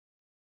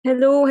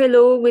Hello,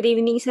 hello. Good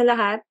evening sa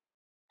lahat.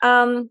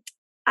 Um,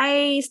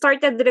 I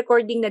started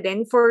recording na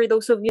din for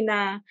those of you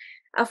na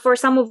for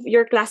some of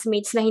your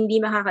classmates na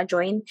hindi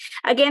makaka-join.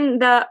 Again,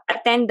 the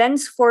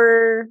attendance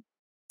for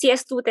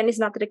CS210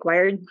 is not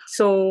required.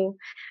 So,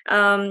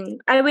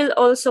 I will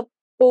also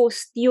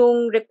post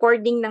yung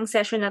recording ng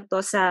session na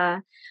to sa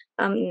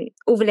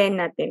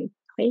Uvlen natin.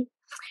 Okay?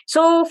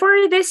 So,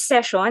 for this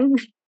session,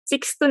 6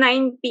 to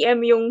 9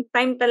 p.m. yung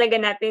time talaga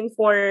natin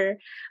for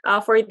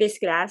this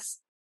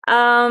class.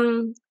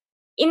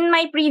 In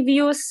my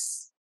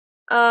previous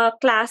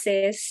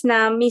classes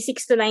na may 6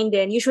 to 9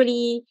 din,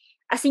 usually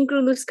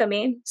asynchronous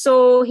kami.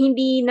 So,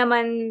 hindi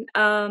naman,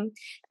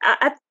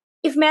 at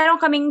if meron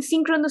kaming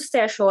synchronous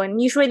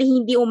session, usually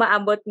hindi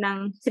umaabot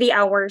ng 3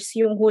 hours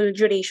yung whole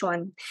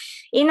duration.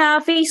 In a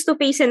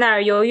face-to-face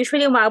scenario,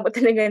 usually umaabot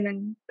talaga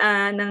ng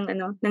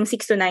 6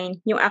 to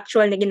 9 yung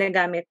actual na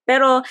ginagamit.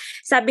 Pero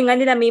sabi nga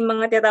nila may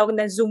mga tinatawag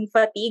na Zoom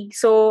fatigue.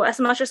 So,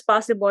 as much as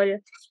possible,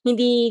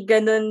 hindi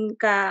ganun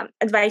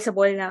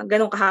ka-advisable na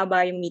ganun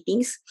kahaba yung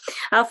meetings.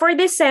 For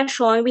this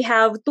session, we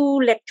have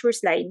 2 lecture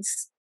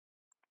slides.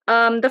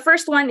 The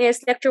first one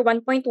is lecture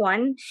 1.1.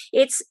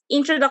 It's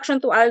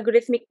Introduction to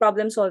Algorithmic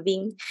Problem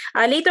Solving.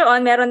 Later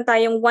on, meron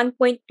tayong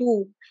 1.2.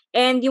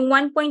 And yung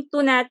 1.2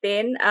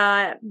 natin,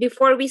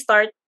 before we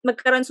start,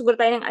 magkaroon siguro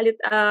tayo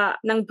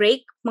ng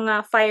break,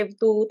 mga 5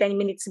 to 10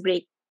 minutes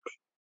break.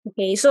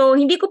 Okay, so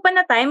hindi ko pa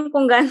na time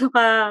kung gaano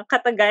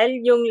katagal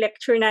yung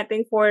lecture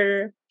natin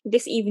for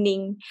this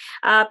evening.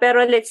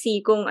 Pero let's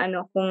see kung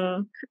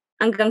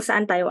hanggang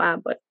saan tayo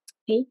abot.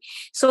 Okay?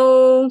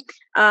 So,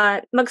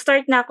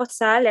 mag-start na ako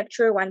sa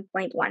lecture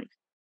 1.1.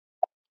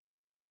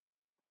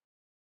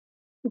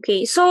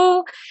 Okay,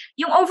 so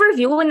yung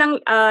overview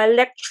ng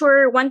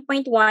lecture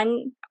 1.1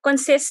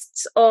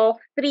 consists of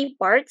 3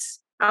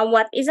 parts.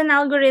 What is an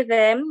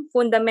algorithm?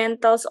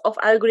 Fundamentals of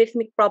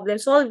algorithmic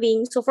problem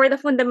solving. So for the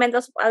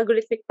fundamentals of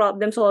algorithmic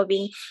problem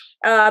solving,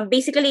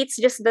 basically it's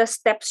just the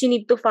steps you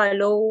need to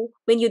follow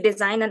when you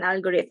design an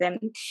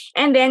algorithm.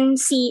 And then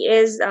C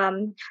is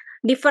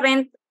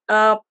different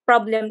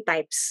problem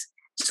types.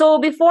 So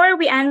before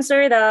we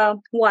answer the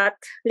what,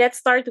 let's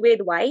start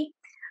with why.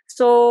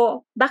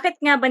 So, bakit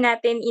nga ba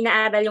natin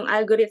inaaral yung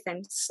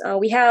algorithms?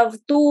 We have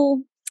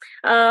 2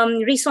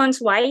 reasons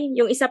why.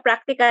 Yung isa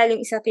practical,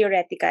 yung isa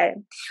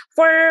theoretical.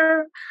 For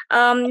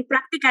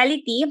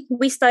practicality,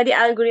 we study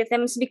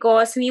algorithms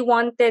because we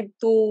wanted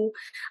to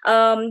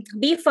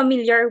be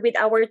familiar with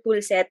our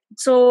toolset.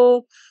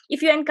 So,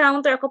 if you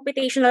encounter a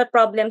computational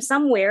problem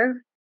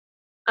somewhere,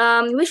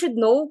 we should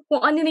know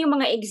kung ano na yung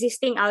mga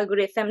existing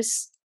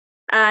algorithms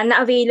na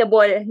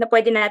available na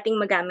pwede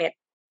nating magamit.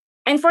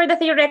 And for the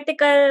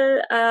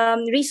theoretical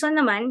reason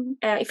naman,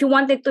 if you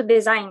wanted to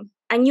design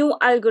a new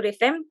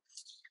algorithm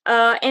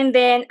and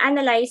then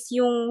analyze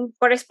yung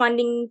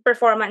corresponding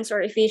performance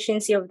or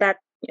efficiency of that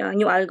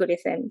new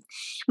algorithm.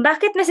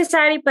 Bakit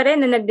necessary pa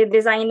rin na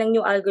nagde-design ng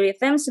new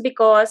algorithms?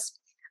 Because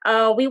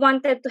we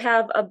wanted to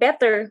have a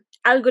better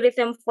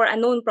algorithm for a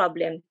known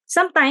problem.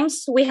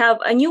 Sometimes we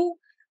have a new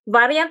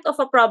variant of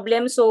a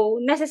problem, so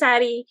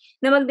necessary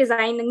na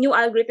mag-design ng new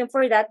algorithm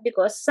for that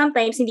because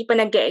sometimes hindi pa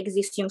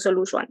nag-exist yung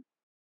solution.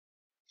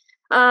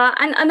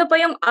 And ano pa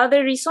yung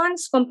other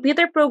reasons?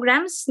 Computer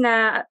programs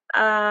na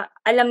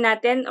alam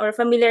natin or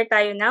familiar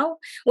tayo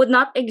now would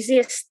not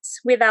exist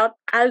without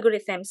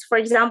algorithms. For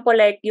example,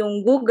 like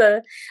yung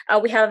Google,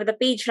 we have the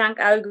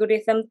PageRank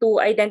algorithm to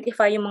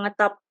identify yung mga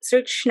top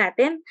search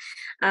natin.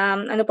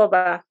 Ano pa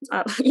ba?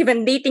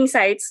 Even dating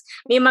sites,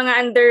 may mga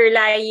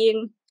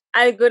underlying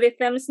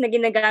algorithms na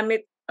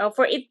ginagamit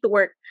for it to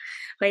work.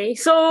 Okay,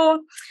 so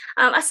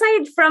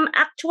aside from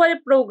actual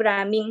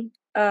programming,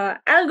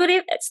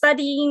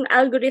 studying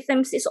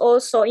algorithms is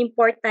also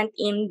important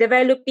in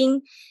developing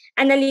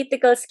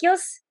analytical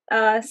skills,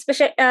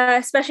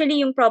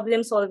 especially yung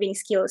problem solving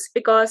skills,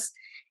 because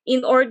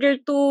in order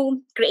to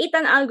create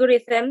an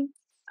algorithm,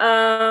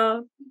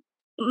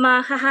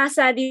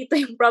 mahahasa dito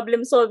yung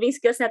problem solving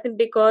skills natin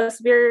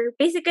because we're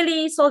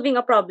basically solving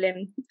a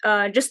problem,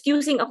 just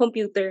using a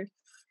computer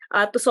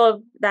to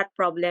solve that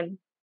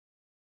problem.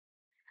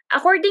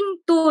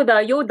 According to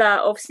the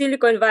Yoda of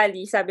Silicon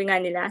Valley, sabi nga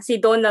nila, si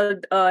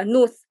Donald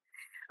Knuth,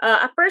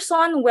 a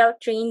person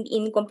well-trained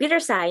in computer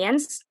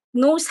science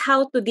knows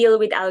how to deal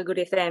with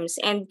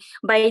algorithms. And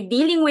by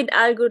dealing with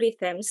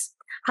algorithms,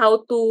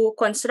 how to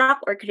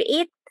construct or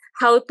create,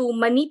 how to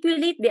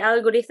manipulate the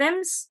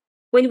algorithms.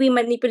 When we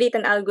manipulate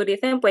an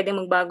algorithm, pwede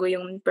magbago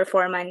yung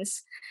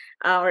performance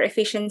or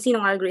efficiency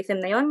ng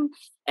algorithm na yun.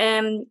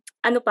 And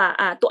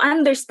to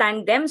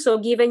understand them. So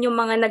given yung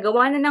mga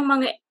nagawa na ng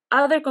mga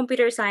other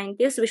computer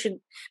scientists, we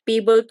should be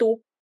able to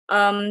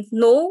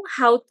know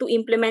how to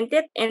implement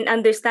it and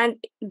understand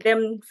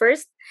them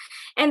first.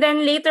 And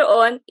then later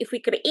on, if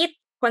we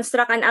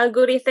construct an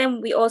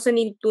algorithm, we also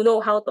need to know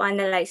how to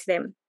analyze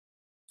them.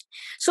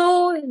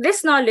 So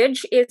this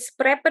knowledge is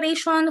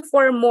preparation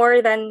for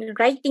more than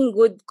writing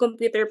good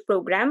computer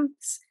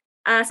programs.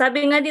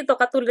 Sabi nga dito,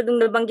 katulad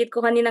ng nabanggit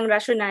ko kaninang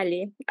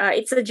rationale,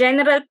 it's a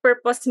general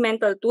purpose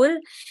mental tool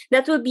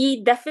that will be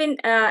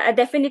a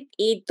definite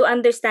aid to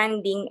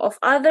understanding of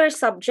other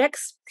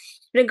subjects,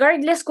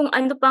 regardless kung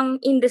ano pang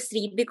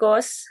industry,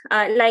 because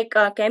like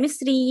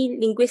chemistry,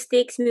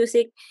 linguistics,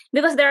 music,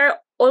 because there are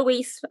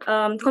always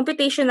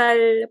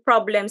computational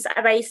problems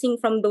arising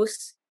from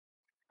those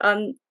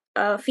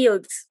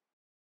fields.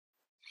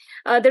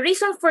 The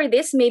reason for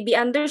this may be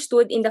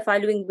understood in the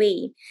following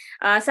way.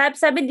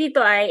 Sabi dito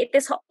ay, it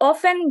is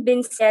often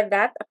been said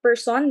that a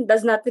person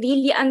does not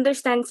really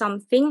understand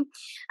something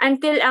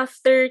until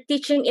after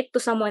teaching it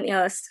to someone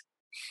else.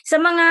 Sa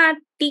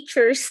mga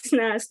teachers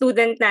na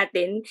student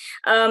natin,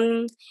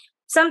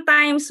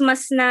 sometimes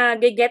mas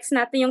na-gets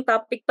natin yung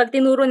topic pag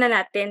tinuro na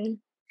natin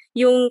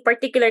yung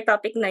particular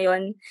topic na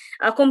yon,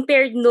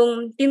 compared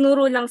nung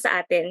tinuro lang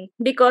sa atin,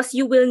 because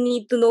you will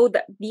need to know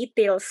the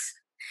details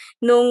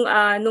nung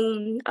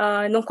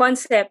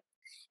concept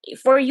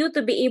for you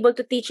to be able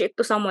to teach it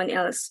to someone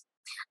else.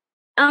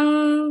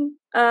 Ang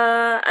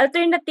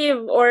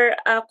alternative or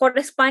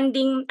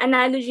corresponding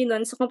analogy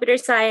nun sa computer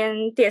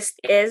scientist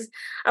is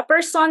a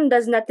person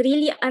does not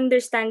really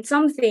understand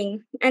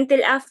something until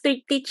after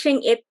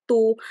teaching it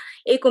to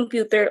a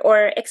computer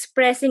or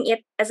expressing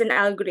it as an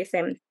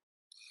algorithm.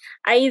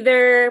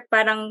 Either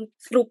parang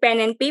through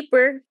pen and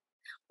paper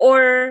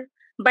or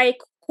by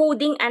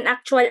coding an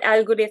actual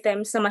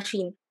algorithm sa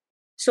machine.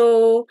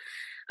 So,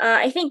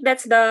 I think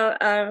that's the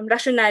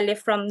rationale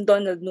from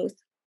Donald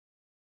Knuth.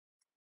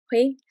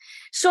 Okay?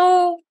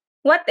 So,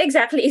 what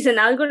exactly is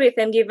an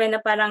algorithm, given na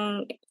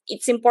parang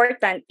it's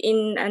important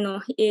in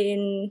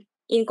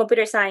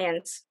computer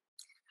science?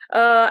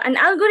 An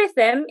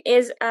algorithm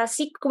is a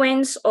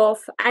sequence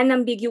of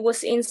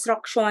unambiguous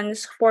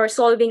instructions for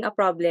solving a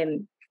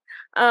problem.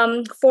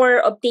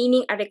 For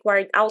obtaining a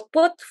required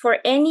output for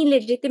any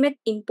legitimate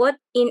input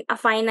in a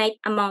finite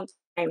amount of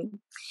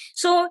time.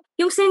 So,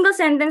 yung single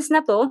sentence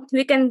na to,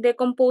 we can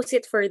decompose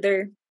it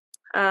further.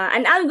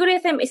 An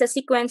algorithm is a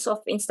sequence of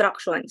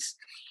instructions.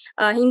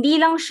 Hindi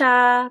lang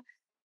siya,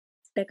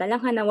 teka lang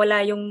ha,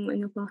 nawala yung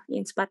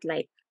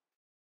spotlight.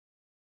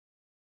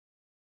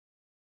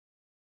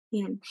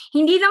 Yan.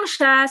 Hindi lang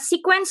siya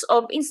sequence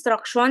of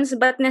instructions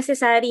but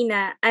necessary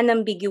na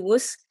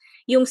unambiguous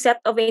yung set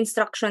of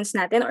instructions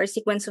natin or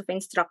sequence of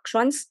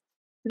instructions.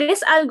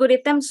 This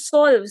algorithm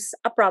solves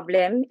a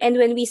problem, and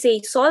when we say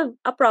solve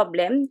a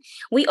problem,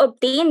 we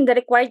obtain the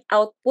required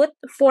output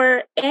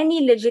for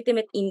any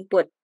legitimate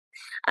input.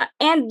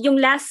 And yung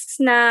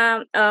last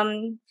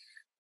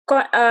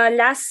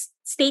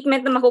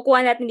statement na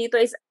makukuha natin dito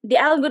is the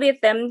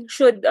algorithm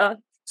should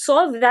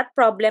solve that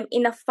problem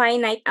in a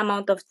finite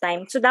amount of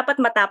time. So,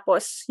 dapat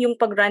matapos yung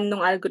pag-run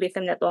ng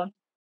algorithm na to.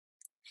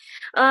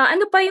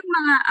 Ano pa yung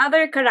mga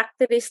other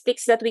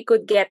characteristics that we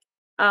could get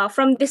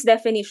from this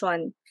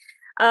definition?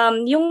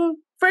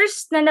 Yung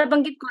first na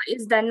nabanggit ko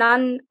is the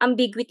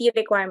non-ambiguity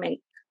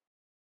requirement.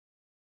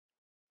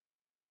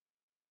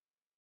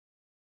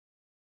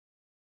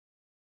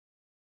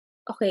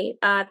 Okay,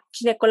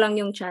 check ko lang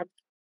yung chat.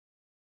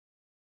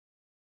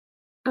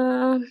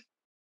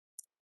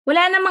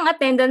 Wala namang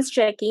attendance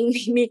checking.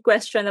 May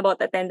question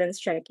about attendance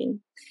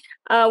checking.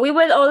 We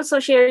will also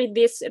share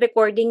this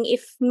recording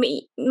if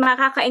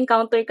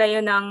makaka-encounter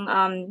kayo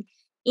ng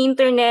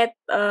internet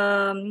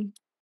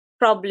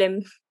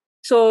problem.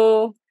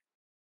 So,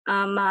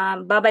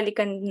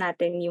 babalikan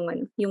natin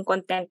yung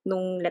content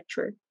nung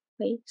lecture.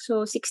 Okay?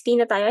 So, 16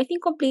 na tayo. I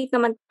think complete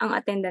naman ang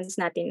attendance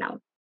natin now.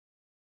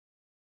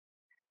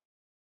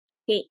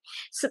 Okay.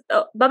 So,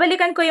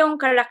 babalikan ko yung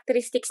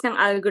characteristics ng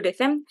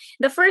algorithm.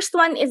 The first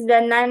one is the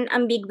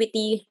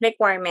non-ambiguity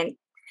requirement.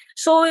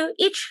 So,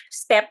 each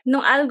step ng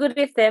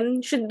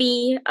algorithm should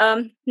be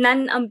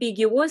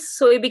non-ambiguous.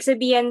 So, ibig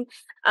sabihin,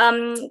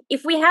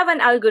 if we have an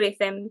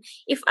algorithm,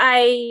 if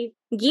I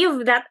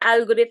give that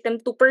algorithm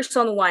to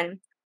person 1,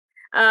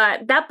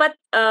 dapat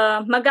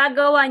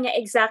magagawa niya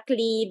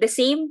exactly the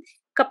same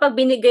kapag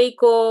binigay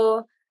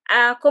ko,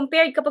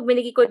 compared kapag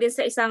binigay ko din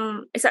sa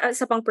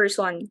isa pang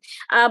person.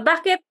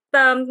 Bakit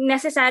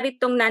necessary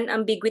itong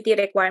non-ambiguity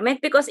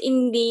requirement? Because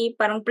in the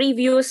parang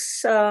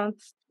previous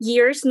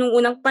years, nung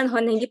unang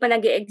panahon na hindi pa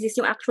nag-exist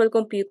yung actual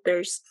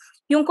computers,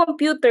 yung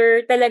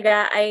computer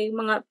talaga ay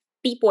mga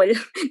people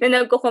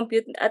na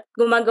nagko-compute at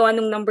gumagawa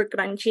ng number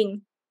crunching.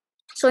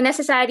 So,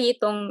 necessary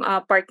itong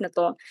part na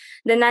to,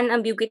 the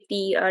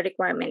non-ambiguity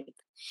requirement.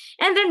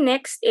 And then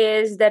next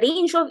is the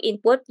range of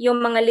input, yung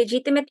mga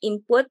legitimate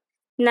input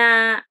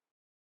na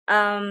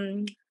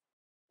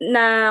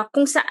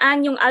kung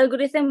saan yung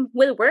algorithm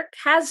will work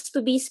has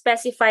to be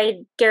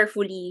specified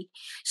carefully.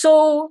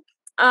 So,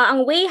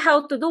 ang way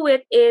how to do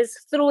it is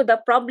through the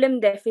problem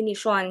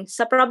definition.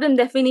 Sa problem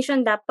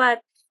definition, dapat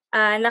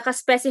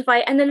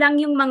nakaspecify ano lang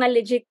yung mga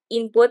legit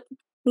input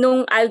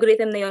nung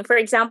algorithm na yun. For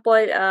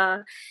example,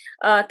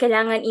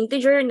 kailangan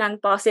integer,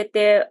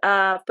 non-positive,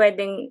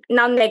 pwedeng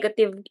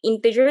non-negative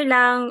integer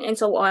lang, and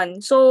so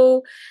on.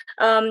 So,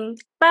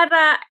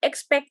 para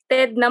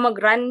expected na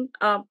mag-run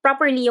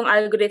properly yung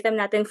algorithm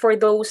natin for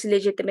those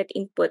legitimate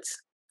inputs.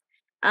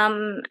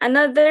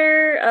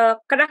 Another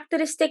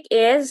characteristic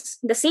is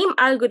the same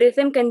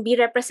algorithm can be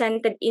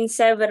represented in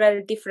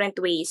several different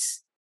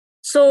ways.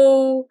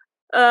 So,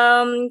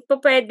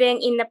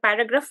 pwedeng in a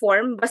paragraph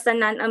form, basta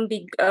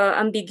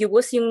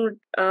non-ambiguous yung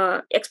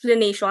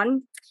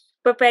explanation.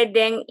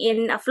 Pwedeng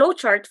in a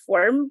flowchart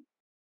form.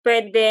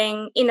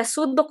 Pwedeng in a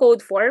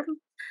pseudocode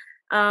form.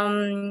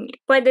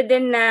 Pwede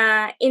din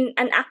na in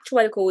an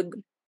actual code.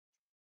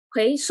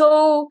 Okay,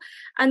 so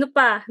ano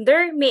pa,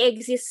 there may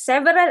exist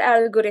several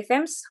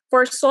algorithms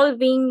for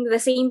solving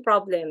the same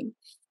problem.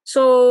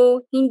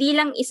 So hindi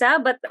lang isa,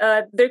 but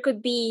there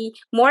could be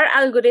more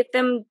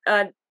algorithms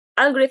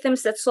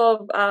that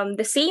solve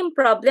the same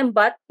problem,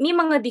 but may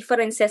mga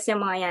differences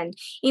yung mga yan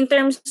in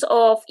terms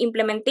of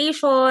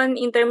implementation,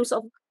 in terms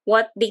of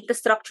what data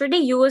structure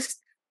they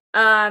used.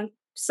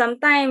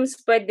 Sometimes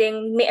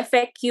pwedeng may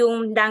affect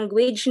yung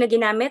language na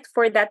ginamit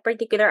for that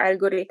particular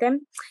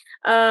algorithm.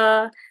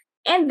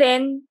 And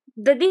then,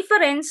 the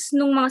difference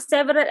nung mga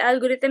several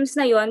algorithms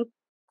na yon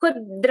could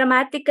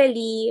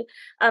dramatically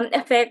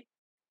affect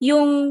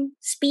yung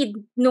speed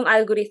ng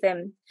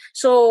algorithm.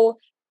 So,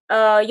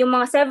 yung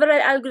mga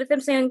several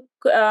algorithms na yun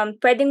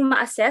pwedeng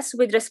ma-assess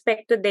with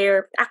respect to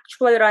their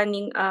actual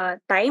running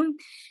time,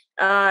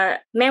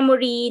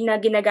 memory na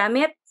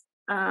ginagamit,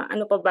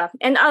 ano pa ba,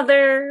 and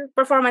other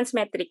performance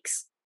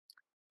metrics.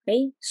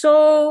 Okay?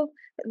 So,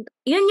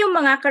 yun yung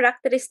mga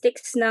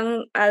characteristics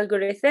ng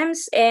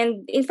algorithms,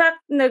 and in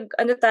fact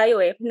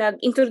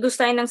nag-introduce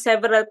tayo ng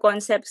several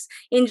concepts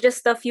in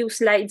just a few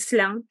slides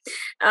lang.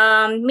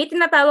 May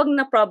tinatawag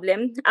na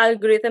problem,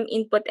 algorithm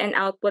input and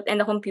output, and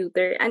a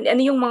computer, and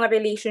ano yung mga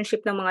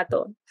relationship ng mga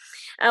to.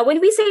 When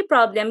we say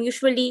problem,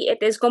 usually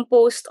it is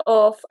composed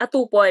of a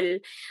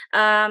tuple,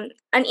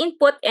 an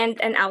input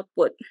and an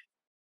output.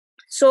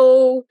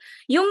 So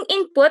yung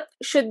input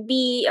should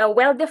be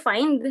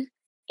well-defined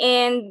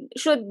and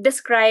should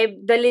describe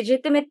the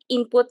legitimate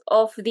input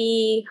of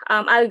the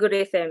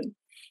algorithm.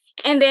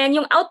 And then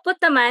yung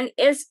output naman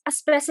is a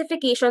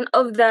specification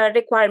of the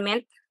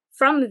requirement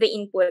from the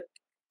input.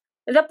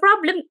 The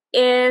problem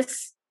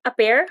is a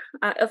pair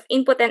of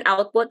input and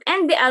output,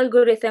 and the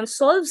algorithm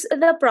solves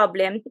the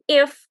problem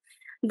if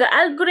the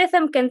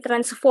algorithm can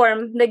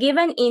transform the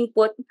given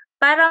input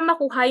para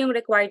makuha yung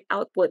required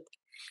output.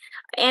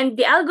 And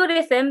the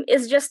algorithm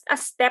is just a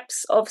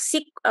steps of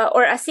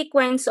or a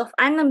sequence of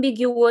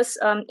unambiguous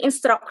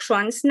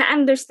instructions na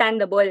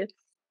understandable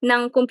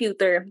ng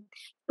computer.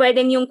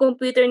 Pwedeng yung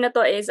computer na to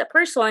is a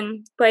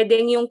person,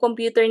 pwedeng yung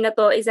computer na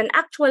to is an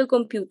actual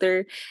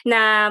computer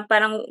na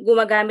parang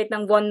gumagamit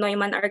ng von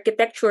Neumann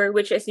architecture,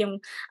 which is yung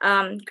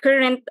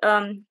current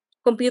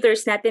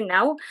computers natin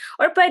now,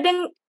 or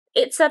pwedeng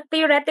it's a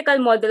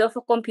theoretical model of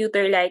a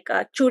computer like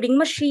a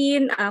Turing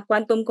machine,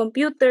 quantum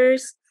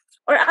computers,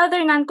 or other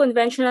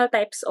non-conventional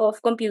types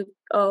of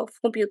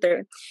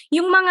computer.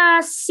 Yung mga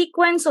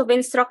sequence of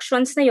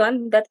instructions na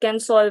yon that can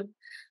solve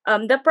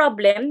the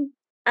problem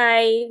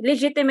ay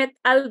legitimate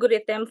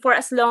algorithm for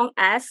as long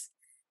as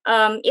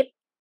it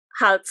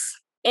halts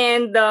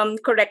and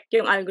correct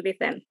yung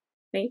algorithm.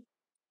 Okay?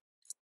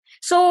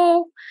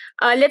 So,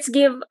 let's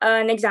give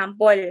an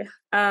example.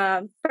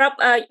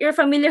 You're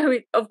familiar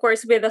with, of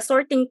course, with the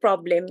sorting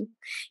problem.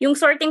 Yung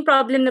sorting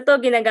problem na to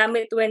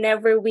ginagamit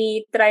whenever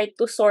we try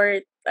to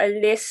sort a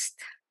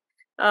list,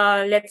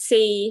 let's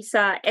say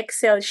sa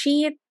Excel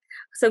sheet,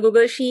 sa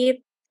Google sheet,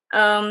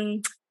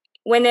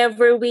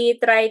 whenever we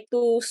try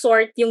to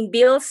sort yung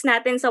bills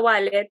natin sa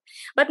wallet.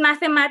 But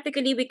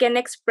mathematically, we can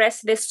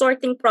express this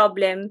sorting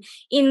problem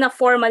in a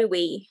formal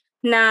way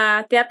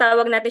na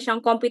tinatawag natin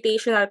siyang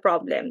computational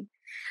problem.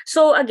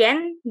 So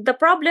again, the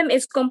problem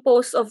is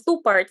composed of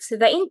two parts,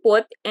 the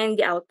input and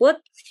the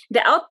output.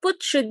 The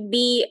output should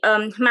be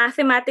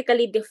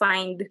mathematically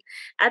defined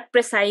at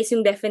precise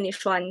yung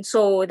definition.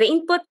 So the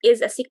input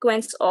is a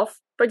sequence of,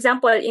 for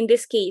example, in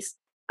this case,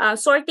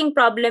 sorting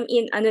problem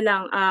in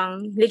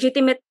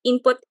legitimate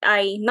input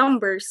ay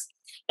numbers,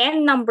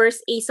 and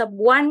numbers a sub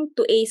 1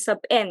 to a sub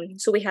n.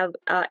 So we have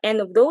n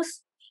of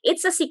those.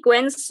 It's a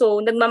sequence,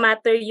 so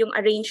nagmamatter yung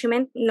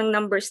arrangement ng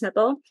numbers na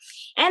to.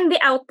 And the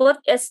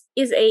output is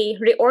a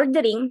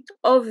reordering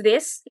of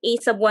this a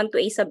sub 1 to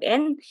a sub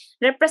n,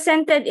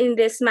 represented in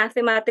this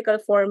mathematical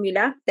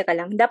formula. Teka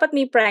lang, dapat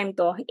may prime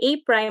to. A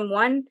prime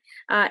 1,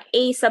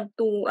 a sub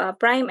 2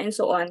 prime, and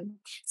so on.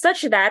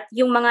 Such that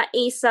yung mga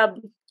a sub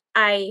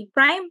I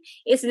prime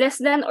is less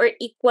than or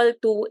equal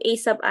to a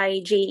sub I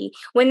j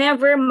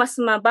whenever mas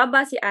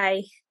mababa si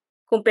I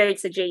compared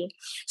sa j.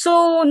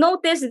 So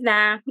notice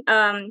na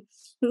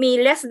may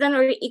less than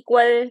or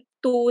equal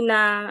to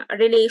na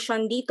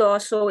relation dito,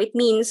 so it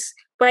means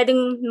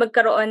pwedeng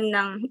magkaroon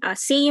ng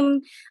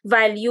same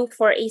value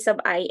for a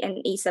sub I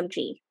and a sub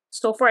j.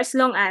 So for as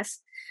long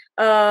as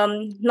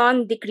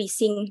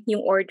non-decreasing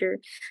yung order,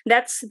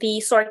 that's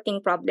the sorting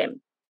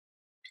problem.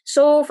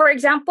 So, for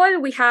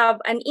example, we have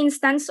an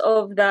instance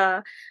of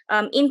the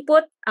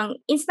input. Ang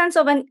instance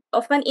of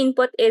an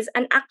input is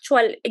an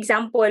actual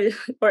example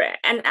or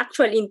an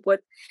actual input.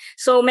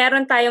 So,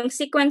 meron tayong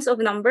sequence of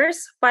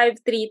numbers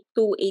 5, 3,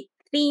 2, 8,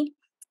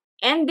 3.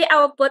 And the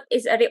output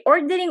is a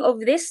reordering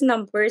of this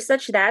number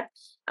such that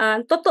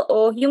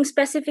totoo yung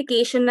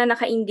specification na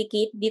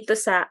naka-indicate dito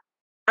sa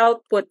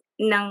output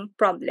ng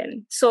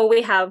problem. So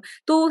we have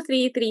 2,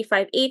 3, 3,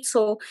 5, 8.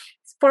 So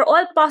for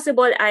all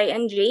possible I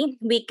and j,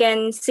 we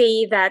can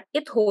say that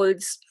it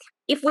holds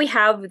if we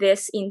have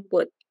this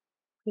input.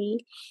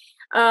 Okay?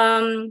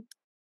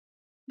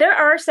 There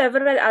are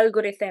several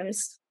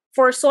algorithms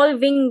for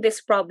solving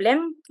this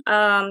problem.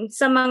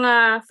 Sa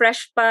mga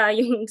fresh pa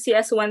yung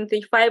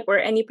CS135 or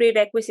any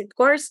prerequisite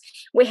course,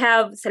 we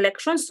have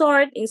selection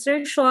sort,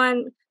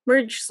 insertion,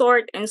 merge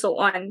sort, and so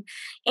on.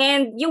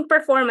 And yung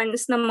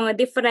performance ng mga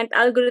different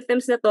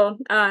algorithms na to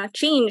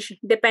change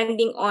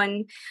depending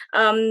on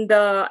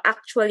the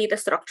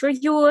structure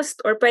used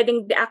or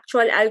pwedeng the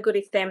actual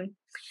algorithm.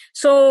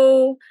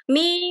 So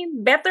may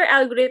better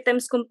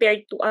algorithms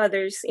compared to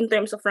others in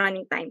terms of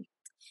running time.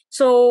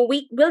 So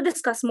we will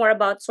discuss more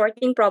about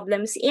sorting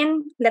problems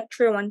in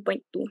lecture 1.2.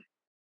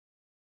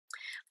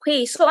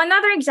 Okay, so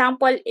another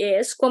example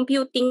is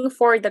computing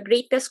for the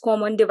greatest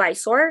common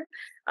divisor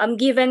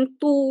given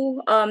two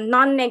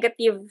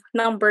non-negative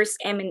numbers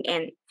m and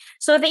n.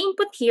 So the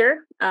input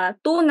here,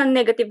 two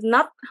non-negative,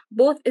 not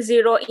both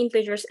zero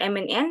integers m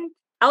and n.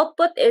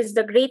 Output is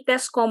the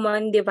greatest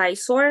common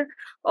divisor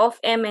of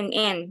m and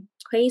n.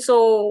 Okay,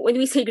 so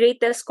when we say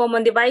greatest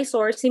common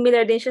divisor,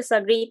 similar din siya sa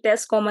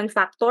greatest common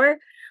factor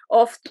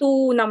of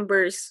two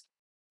numbers.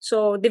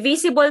 So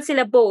divisible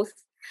sila both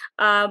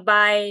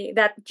by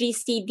that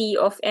GCD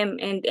of m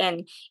and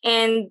n.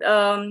 And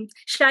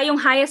siya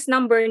yung highest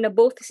number na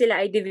both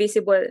sila ay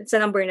divisible sa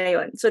number na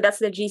yon. So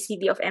that's the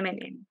GCD of m and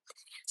n.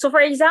 So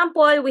for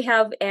example, we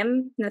have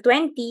m na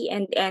 20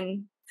 and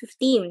n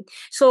 15.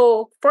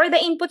 So for the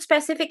input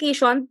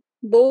specification,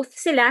 both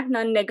sila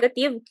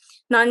non-negative,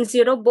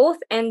 non-zero both,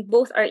 and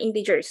both are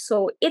integers.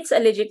 So it's a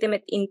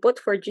legitimate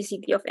input for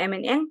GCD of m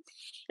and n.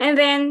 And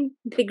then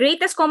the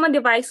greatest common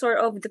divisor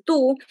of the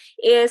two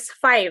is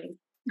 5.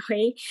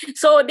 Okay,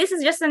 so this is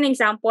just an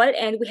example,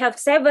 and we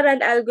have several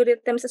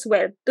algorithms as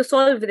well to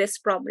solve this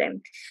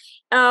problem.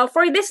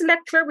 For this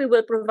lecture, we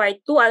will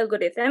provide two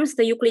algorithms,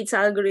 the Euclid's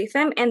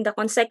algorithm and the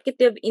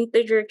consecutive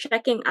integer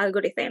checking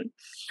algorithm.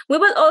 We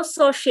will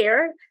also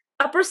share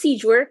a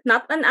procedure,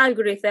 not an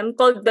algorithm,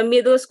 called the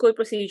middle school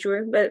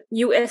procedure. Well,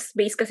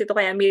 US-based kasi ito,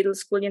 kaya middle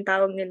school yung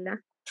tawag nila.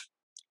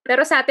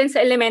 Pero sa atin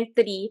sa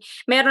elementary,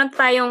 meron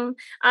tayong,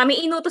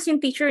 may inutos yung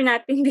teacher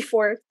natin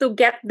before to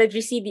get the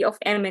GCD of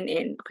m and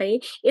n,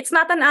 okay? It's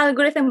not an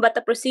algorithm but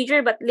a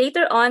procedure, but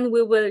later on,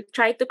 we will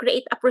try to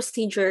create a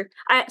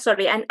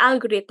an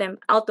algorithm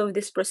out of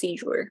this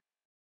procedure.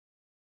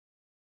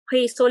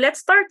 Okay, so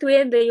let's start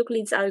with the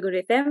Euclid's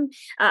algorithm.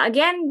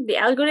 Again, the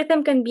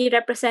algorithm can be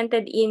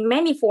represented in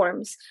many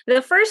forms.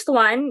 The first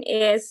one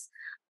is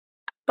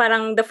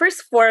parang the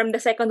first form, the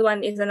second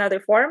one is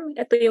another form.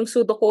 Ito yung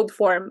pseudocode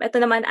form.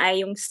 Ito naman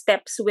ay yung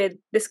steps with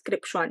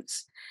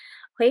descriptions.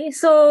 Okay,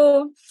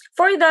 so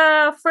for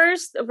the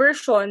first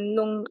version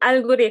ng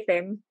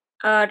algorithm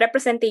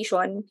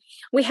representation,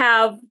 we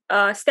have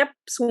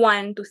steps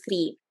 1 to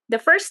 3.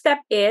 The first step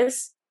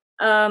is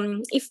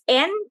if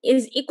n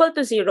is equal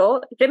to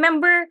 0,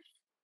 remember,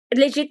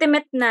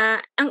 legitimate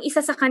na ang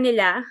isa sa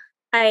kanila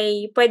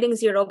ay pwedeng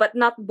 0 but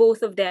not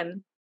both of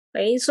them.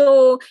 Okay,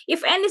 so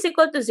if n is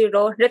equal to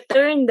 0,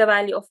 return the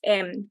value of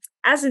m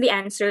as the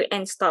answer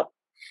and stop.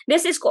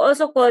 This is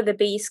also called the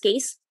base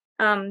case.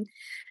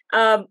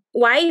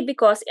 Why?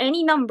 Because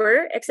any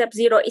number except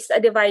 0 is a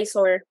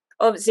divisor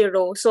of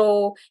 0.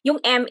 So yung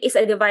m is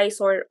a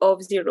divisor of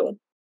 0.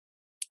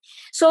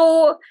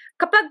 So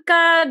kapag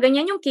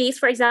ganyan yung case,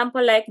 for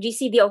example, like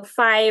GCD of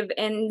 5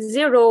 and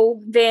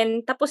 0,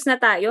 then tapos na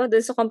tayo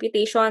dun sa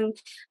computation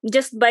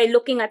just by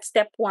looking at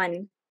step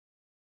 1.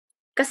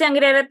 Kasi ang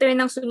re-return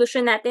ng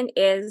solution natin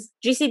is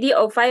GCD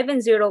of 5 and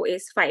 0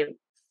 is 5.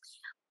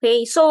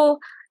 Okay,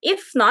 so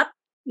if not,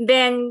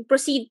 then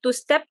proceed to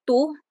step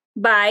 2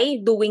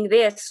 by doing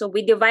this. So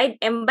we divide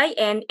m by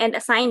n and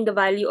assign the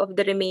value of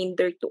the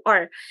remainder to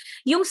r.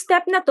 Yung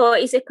step na to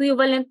is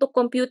equivalent to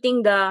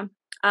computing the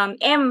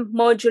m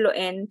modulo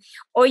n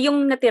o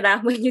yung natira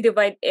when you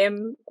divide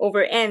m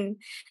over n.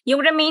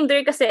 Yung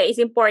remainder kasi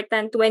is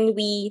important when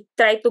we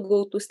try to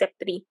go to step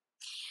 3.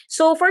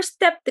 So for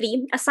step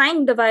 3,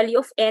 assign the value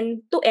of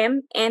n to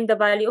m and the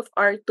value of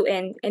r to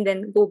n, and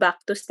then go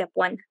back to step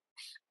 1.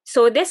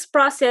 So this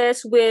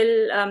process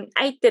will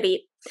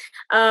iterate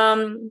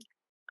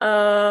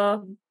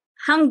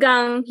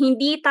hanggang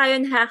hindi tayo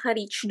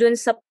nakaka-reach dun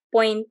sa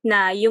point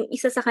na yung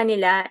isa sa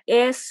kanila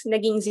is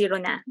naging 0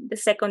 na. The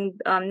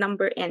second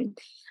number n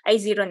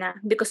ay 0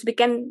 na because we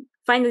can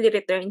finally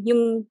return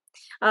yung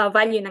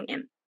value ng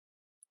m.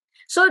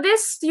 So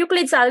this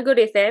Euclid's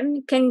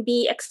algorithm can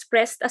be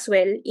expressed as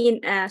well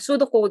in a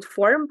pseudocode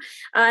form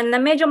na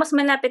medyo mas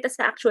malapit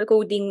sa actual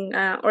coding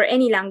or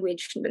any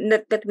language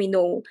that we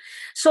know.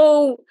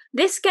 So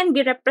this can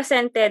be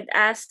represented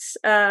as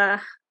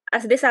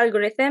this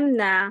algorithm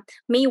na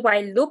may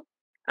while loop,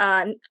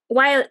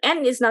 while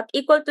n is not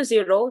equal to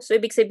 0, so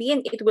ibig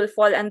sabihin it will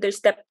fall under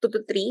step 2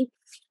 to 3,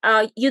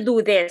 you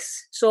do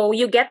this. So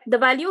you get the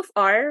value of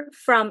r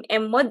from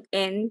m mod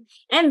n,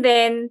 and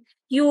then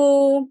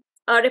you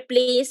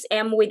replace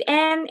m with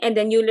n, and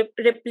then you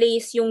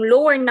replace yung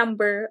lower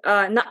number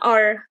na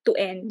r to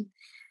n.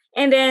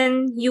 And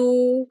then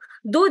you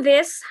do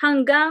this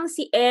hanggang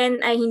si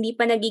n ay hindi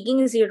pa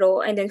nagiging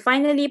 0. And then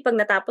finally, pag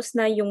natapos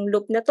na yung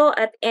loop na to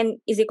at n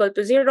is equal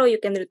to 0,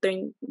 you can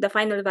return the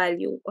final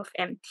value of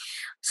m.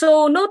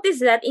 So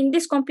notice that in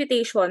this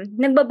computation,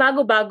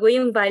 nagbabago-bago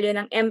yung value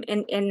ng m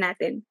and n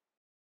natin.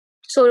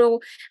 So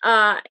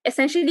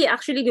essentially,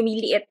 actually,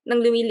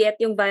 lumiliit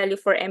yung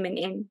value for m and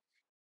n.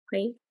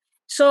 Okay?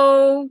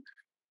 So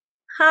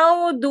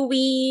how do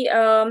we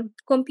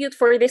compute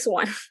for this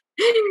one?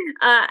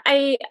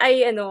 I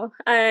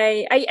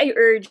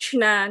urge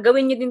na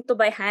gawin niyo din to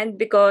by hand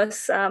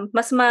because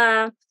mas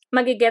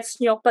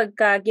magigets nyo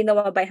pagka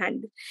ginawa by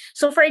hand.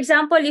 So for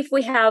example, if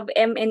we have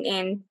m and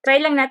n,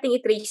 try lang natin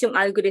i-trace yung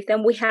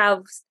algorithm. We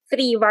have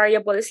 3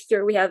 variables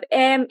here. We have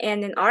m,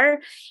 n, and r.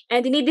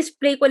 And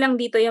ini-display ko lang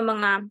dito yung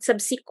mga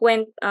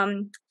subsequent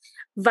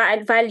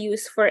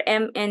values for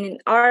m, n, and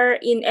r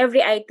in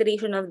every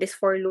iteration of this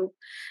for loop.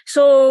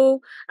 So,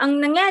 ang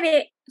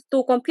nangyari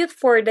to compute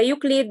for the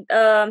Euclid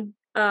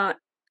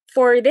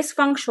for this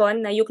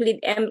function na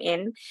Euclid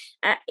mn,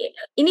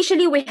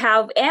 initially we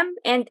have m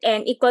and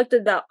n equal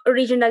to the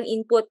original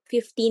input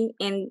 15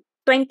 and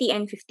 20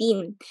 and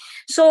 15.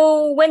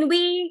 So when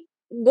we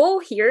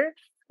go here,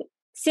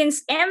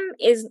 since n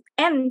is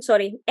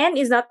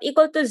not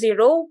equal to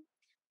 0,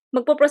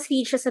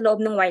 magpo-proceed siya sa loob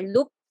ng while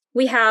loop.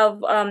 We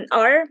have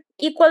r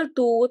equal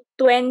to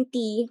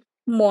 20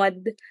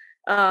 mod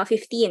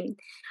 15.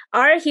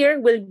 R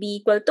here will be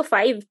equal to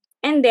 5.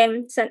 And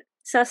then,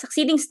 sa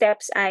succeeding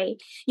steps ay,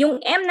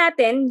 yung m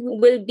natin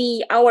will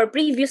be our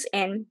previous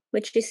n,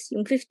 which is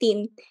yung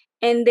 15.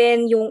 And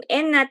then, yung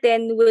n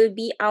natin will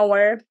be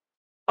our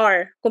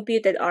r,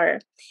 computed r.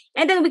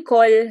 And then we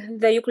call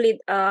the Euclid,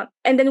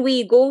 and then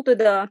we go to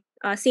the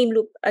same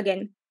loop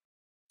again.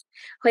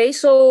 Okay,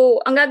 so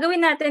ang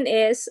gagawin natin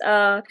is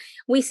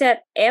we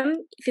set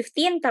m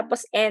 15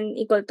 tapos n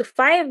equal to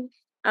 5.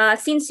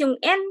 Since yung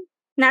n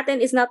natin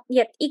is not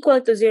yet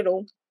equal to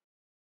 0,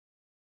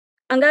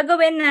 ang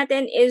gagawin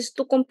natin is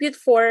to compute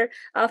for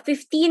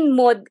 15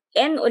 mod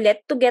n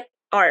ulit to get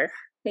r.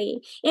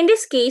 Okay. In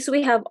this case,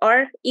 we have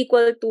r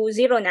equal to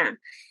 0 na.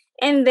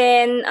 And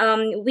then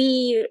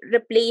we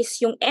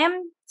replace yung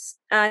m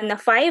na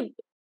 5,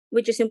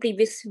 which is yung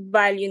previous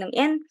value ng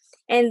n.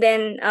 And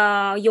then,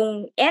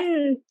 yung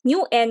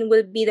new n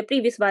will be the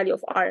previous value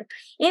of r.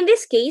 In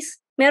this case,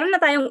 meron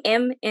na tayong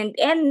m and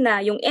n na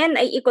yung n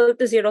ay equal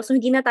to 0, so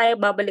hindi na tayo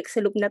babalik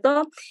sa loop na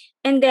to.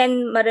 And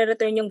then,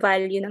 marireturn yung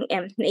value ng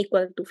m na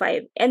equal to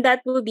 5. And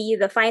that will be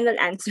the final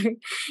answer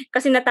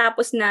kasi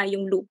natapos na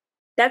yung loop.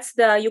 That's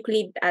the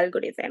Euclid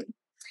algorithm.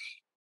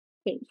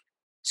 Okay.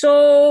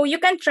 So,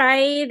 you can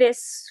try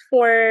this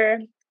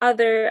for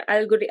other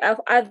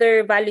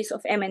values of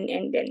m and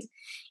n then.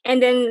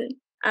 And then,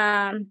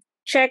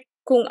 check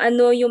kung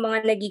ano yung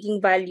mga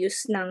nagiging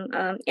values ng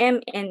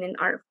m, n, and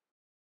r.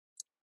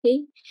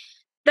 Okay?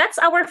 That's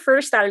our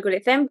first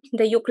algorithm,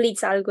 the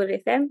Euclid's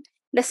algorithm.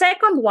 The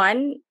second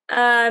one,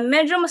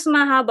 medyo mas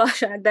mahaba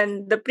siya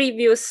than the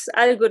previous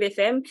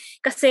algorithm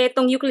kasi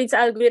itong Euclid's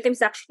algorithm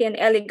is actually an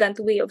elegant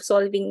way of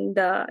solving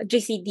the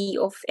GCD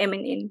of m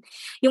and n.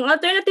 Yung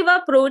alternative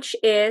approach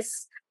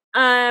is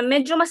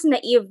medyo mas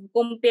naive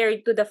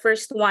compared to the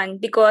first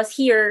one because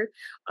here,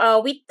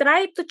 we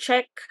try to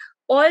check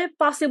all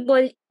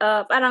possible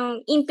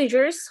parang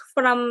integers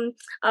from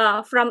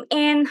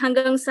n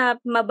hanggang sa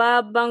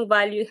mababang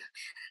value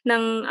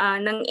ng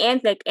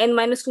n, like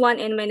n-1,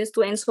 n-2,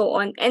 and so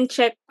on, and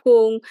check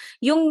kung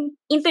yung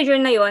integer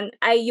na yon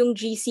ay yung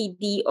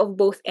GCD of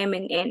both m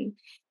and n.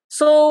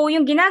 So,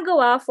 yung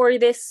ginagawa for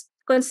this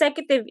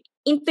consecutive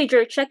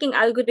integer checking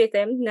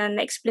algorithm na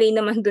na-explain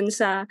naman dun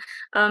sa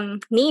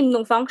name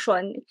ng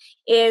function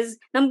is,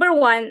 number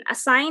 1,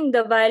 assign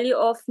the value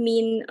of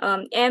mean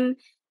m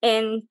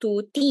n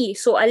to t.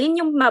 So, alin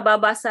yung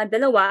mababa sa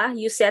dalawa,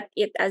 you set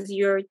it as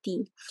your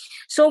t.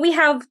 So, we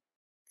have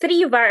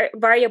 3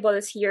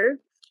 variables here.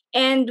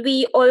 And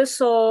we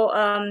also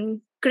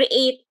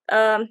create,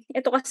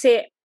 ito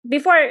kasi,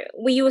 before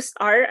we use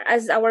r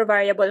as our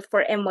variable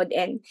for m mod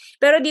n.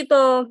 Pero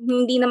dito,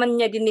 hindi naman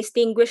niya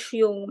din-distinguish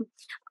yung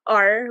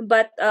r,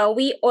 but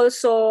we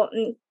also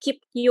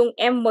keep yung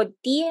m mod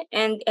t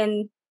and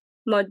n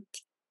mod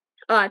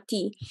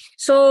t.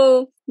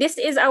 So, this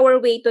is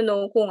our way to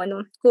know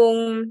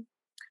kung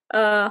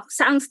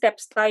saang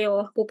steps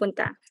tayo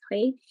pupunta.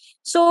 Okay?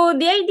 So,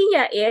 the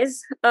idea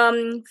is,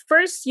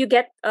 first you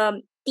get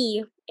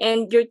t,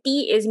 and your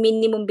t is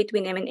minimum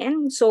between m and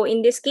n. So, in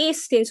this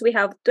case, since we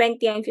have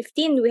 20 and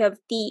 15, we have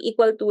t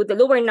equal to the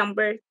lower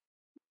number,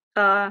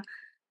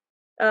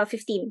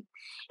 15.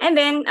 And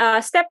then,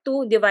 step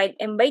 2, divide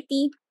m by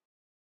t.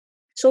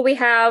 So, we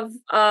have,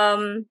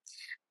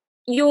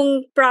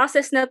 yung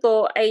process na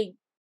to ay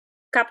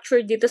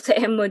captured dito sa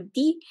M mod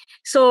T.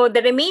 So,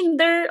 the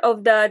remainder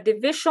of the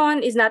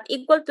division is not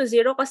equal to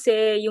 0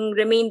 kasi yung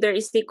remainder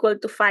is equal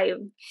to 5.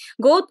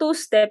 Go to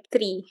step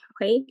 3.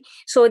 Okay?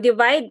 So,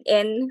 divide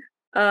N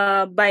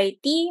by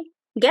T.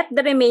 Get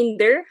the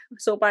remainder.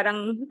 So,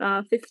 parang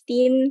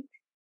 15.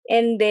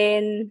 And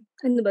then,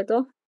 ano ba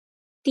to?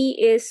 T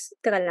is,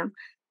 teka lang.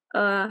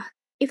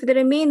 If the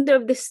remainder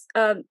of this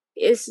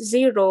is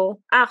 0,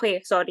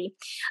 okay, sorry.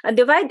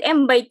 Divide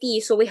M by T,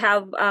 so we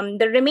have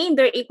the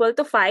remainder equal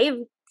to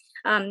 5.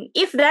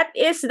 If that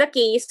is the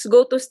case,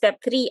 go to step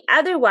 3.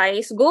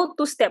 Otherwise, go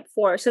to step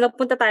 4. So,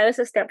 napunta tayo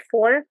sa step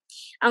 4.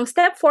 Ang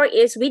step 4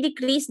 is we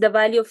decrease the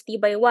value of T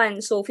by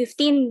 1. So,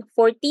 15,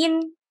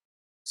 14.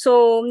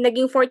 So,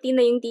 naging 14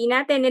 na yung T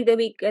natin, and then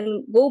we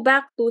can go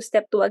back to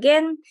step 2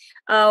 again.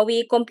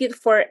 We compute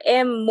for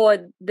M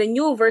mod, the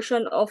new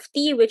version of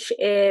T, which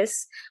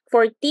is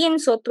 14.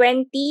 So,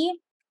 20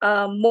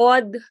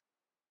 mod,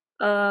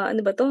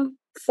 ano ba to?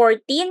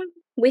 14,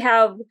 we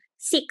have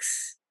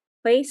 6.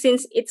 Okay,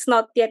 since it's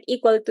not yet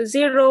equal to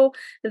 0,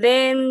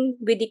 then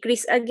we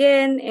decrease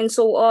again, and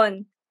so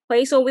on.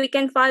 Okay, so we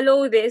can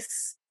follow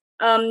this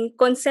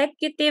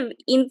consecutive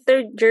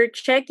integer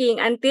checking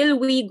until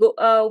we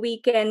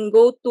can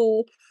go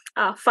to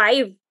 5.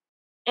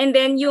 And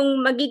then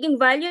yung magiging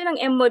value ng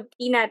M mod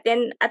T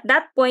natin at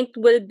that point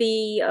will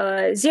be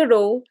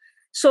 0.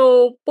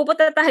 So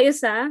pupunta tayo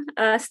sa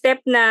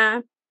step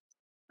na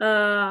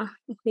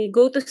okay,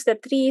 go to step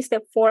 3,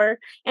 step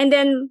 4, and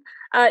then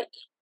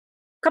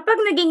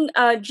kapag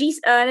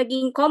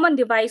naging common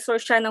divisor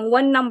siya ng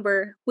one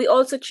number, we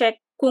also check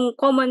kung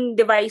common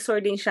divisor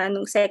din siya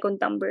ng second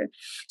number.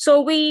 So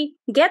we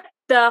get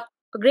the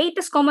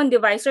greatest common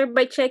divisor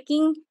by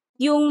checking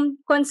yung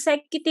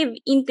consecutive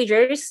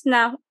integers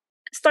na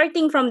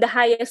starting from the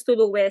highest to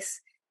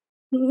lowest,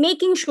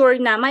 making sure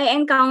na may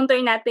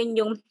encounter natin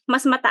yung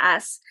mas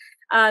mataas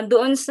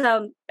doon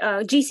sa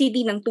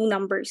GCD ng two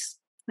numbers.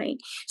 Okay?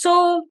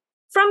 So,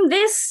 from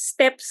these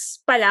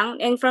steps pa lang,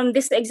 and from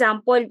this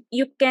example,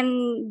 you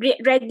can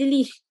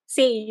readily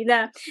say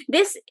na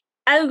this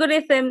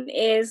algorithm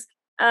is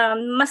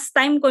mas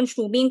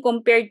time-consuming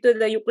compared to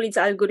the Euclid's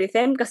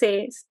algorithm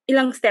kasi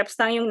ilang steps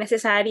lang yung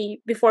necessary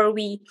before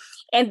we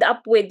end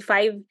up with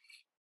 5.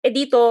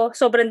 Dito,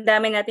 sobrang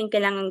dami natin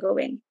kailangan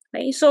gawin.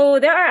 Okay? So,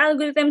 there are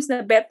algorithms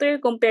na better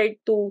compared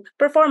to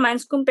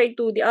performance compared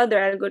to the other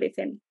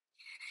algorithm.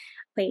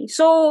 Okay?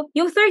 So,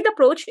 yung third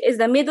approach is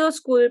the middle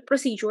school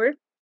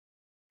procedure.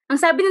 Ang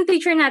sabi ng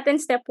teacher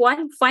natin, step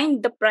 1,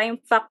 find the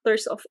prime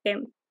factors of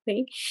M.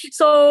 Okay?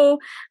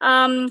 So,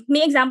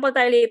 may example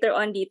tayo later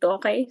on dito,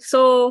 okay?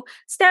 So,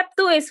 step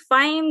 2 is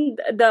find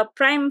the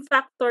prime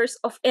factors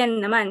of N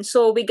naman.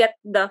 So, we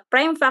get the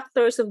prime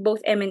factors of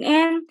both M and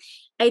N,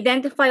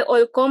 identify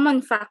all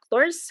common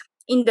factors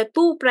in the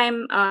 2'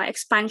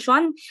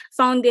 expansion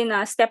found in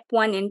step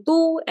 1 and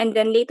 2, and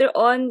then later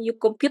on, you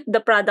compute the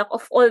product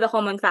of all the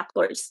common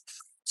factors.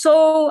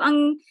 So,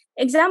 ang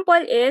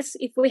example is,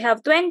 if we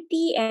have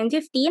 20 and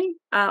 15,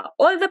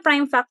 all the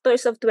prime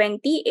factors of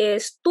 20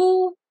 is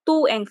 2,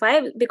 2, and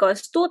 5,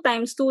 because 2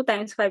 times 2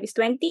 times 5 is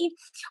 20.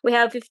 We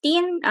have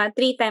 15,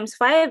 3 times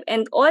 5,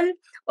 and all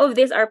of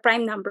these are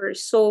prime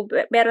numbers. So,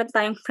 meron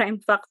tayong prime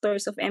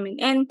factors of M and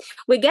N.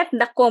 We get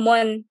the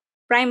common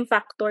prime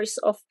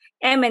factors of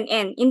M and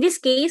N. In this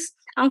case,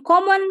 ang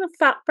common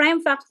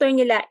prime factor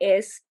nila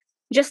is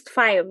just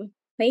 5.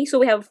 Okay? So,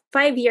 we have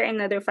 5 here and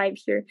another 5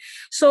 here.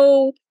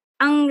 So,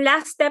 ang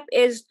last step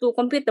is to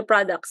compute the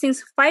product.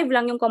 Since 5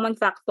 lang yung common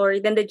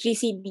factor, then the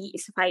GCD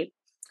is 5.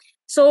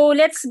 So,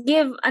 let's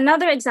give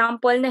another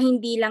example na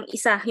hindi lang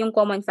isa yung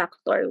common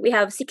factor. We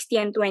have 60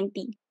 and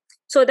 20.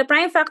 So, the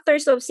prime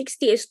factors of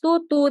 60 is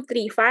 2, 2,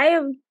 3,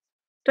 5.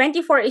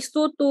 24 is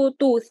 2, 2,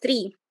 2,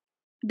 3.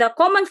 The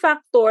common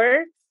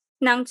factor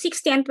ng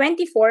 60 and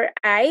 24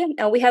 ay,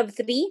 we have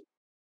 3.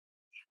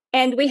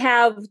 And we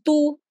have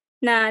 2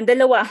 na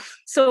dalawa.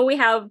 So, we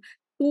have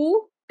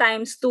 2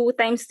 times 2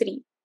 times 3.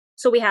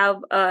 So, we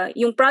have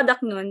yung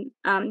product nun,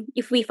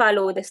 if we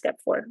follow the step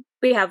 4,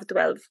 we have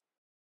 12.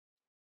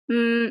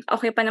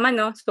 Okay pa naman,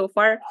 no, so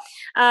far.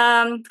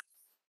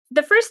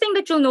 The first thing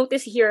that you'll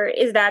notice here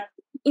is that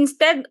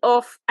instead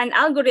of an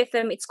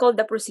algorithm, it's called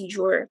the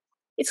procedure.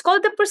 It's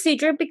called the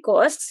procedure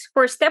because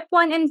for step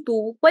 1 and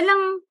 2,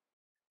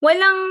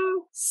 walang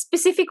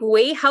specific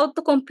way how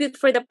to compute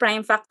for the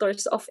prime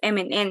factors of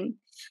M and N.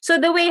 So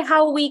the way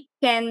how we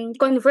can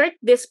convert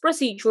this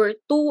procedure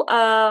to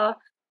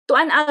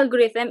an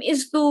algorithm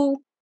is to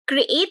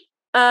create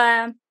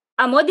a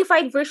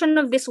modified version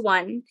of this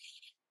one.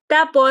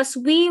 Tapos,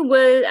 we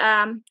will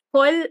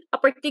call a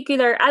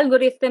particular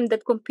algorithm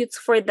that computes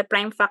for the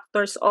prime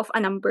factors of a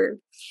number.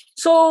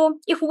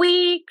 So, if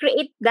we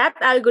create that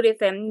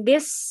algorithm,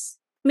 this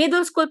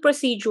middle school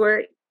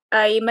procedure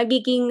ay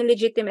magiging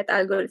legitimate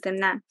algorithm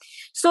na.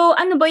 So,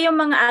 ano ba yung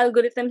mga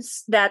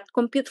algorithms that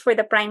compute for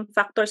the prime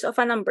factors of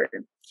a number?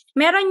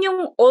 Meron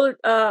yung old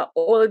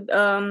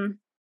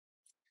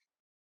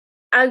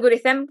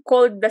algorithm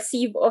called the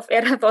sieve of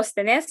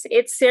Eratosthenes.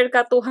 It's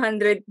circa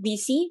 200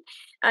 BC.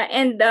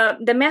 And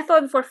the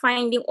method for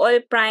finding all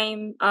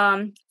prime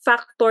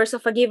factors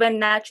of a given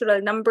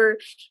natural number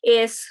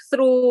is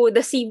through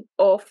the sieve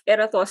of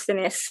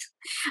Eratosthenes.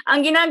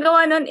 Ang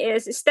ginagawa nun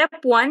is, step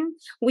 1,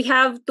 we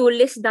have to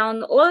list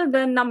down all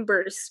the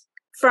numbers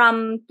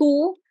from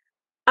 2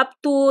 up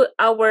to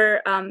our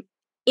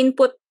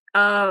input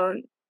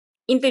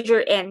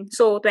integer n,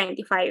 so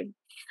 25.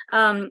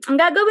 Ang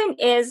gagawin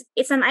is,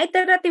 it's an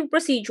iterative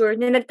procedure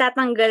na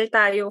nagtatanggal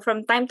tayo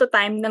from time to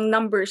time ng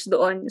numbers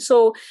doon.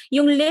 So,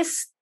 yung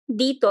list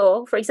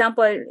dito, for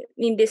example,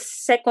 in this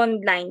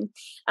second line,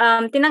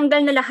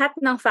 tinanggal na lahat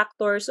ng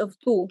factors of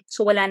 2.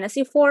 So, wala na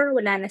si 4,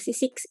 wala na si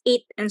 6,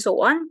 8, and so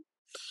on.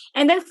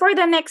 And then for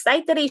the next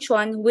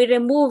iteration, we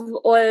remove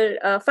all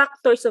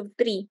factors of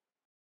 3.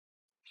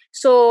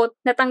 So,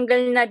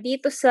 natanggal na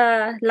dito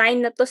sa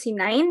line na to si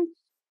 9,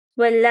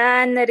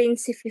 wala na rin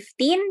si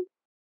 15,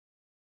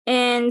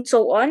 and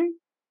so on.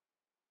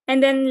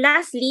 And then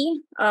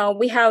lastly,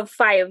 we have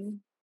 5.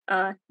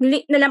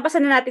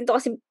 Nalampasan na natin to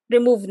kasi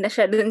remove na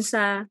siya dun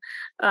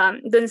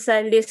sa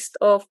list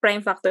of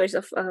prime factors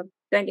of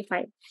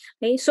 25.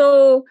 Okay,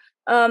 so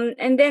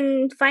and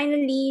then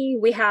finally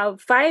we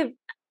have 5,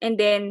 and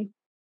then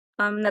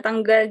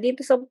natanggal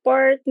dito sa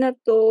part na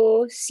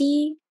to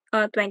si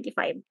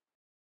 25.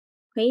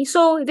 Okay,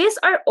 so these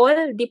are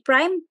all the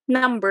prime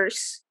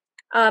numbers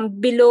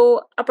below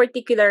a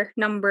particular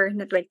number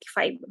na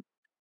 25.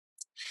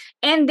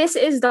 And this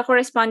is the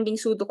corresponding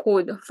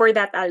pseudocode for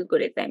that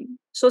algorithm.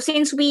 So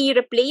since we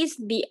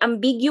replaced the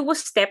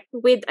ambiguous step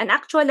with an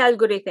actual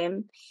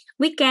algorithm,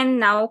 we can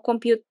now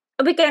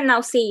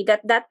say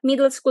that that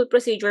middle school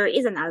procedure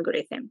is an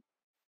algorithm.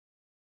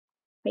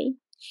 Okay.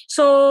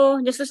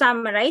 So just to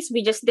summarize,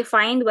 we just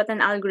defined what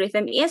an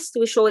algorithm is.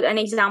 We showed an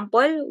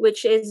example,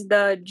 which is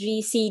the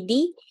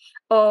GCD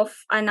of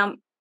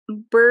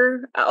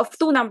of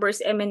 2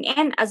 numbers m and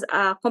n as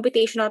a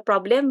computational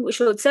problem. We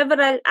showed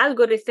several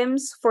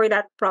algorithms for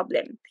that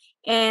problem.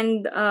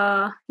 And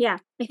I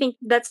think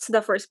that's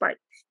the first part.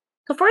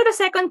 So for the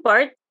second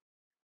part,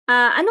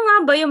 ano nga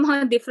ba yung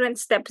mga different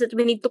steps that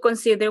we need to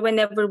consider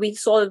whenever we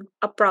solve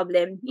a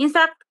problem? In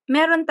fact,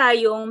 meron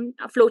tayong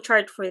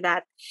flowchart for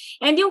that.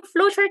 And yung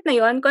flowchart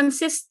na yon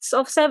consists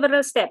of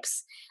several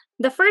steps.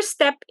 The first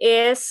step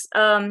is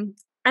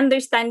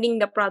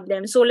understanding the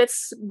problem. So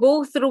let's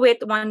go through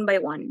it one by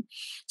one.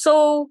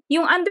 So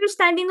yung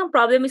understanding ng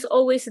problem is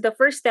always the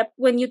first step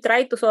when you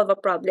try to solve a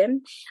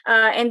problem.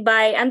 And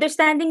by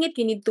understanding it,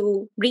 you need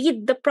to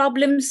read the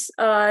problem's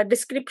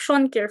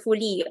description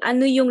carefully.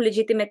 Ano yung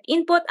legitimate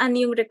input, ano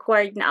yung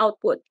required na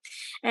output.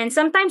 And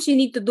sometimes you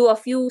need to do a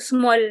few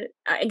small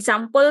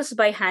examples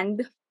by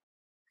hand.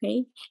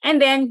 Okay? And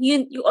then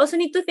you also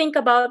need to think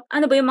about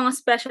ano ba yung mga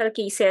special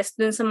cases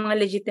dun sa mga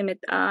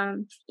legitimate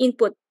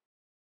input.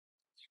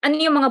 Ano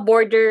yung mga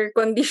border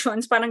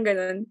conditions, parang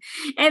ganun.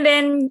 And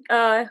then,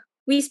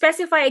 we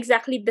specify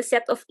exactly the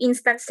set of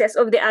instances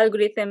of the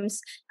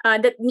algorithms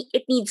that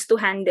it needs to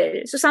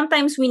handle. So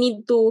sometimes we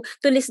need to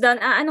list down,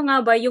 ano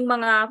nga ba yung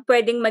mga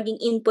pwedeng maging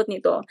input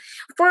nito.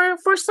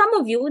 For some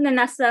of you na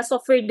nasa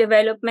software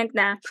development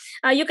na,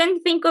 you can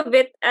think of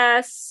it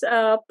as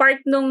part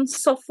ng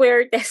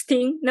software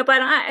testing, na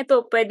parang,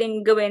 ito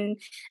pwedeng gawin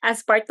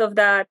as part of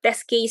the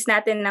test case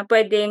natin na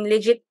pwedeng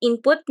legit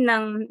input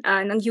ng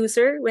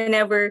user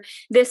whenever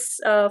this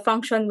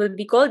function will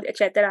be called,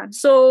 etc.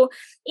 So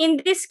in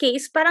this case,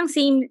 parang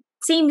same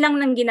lang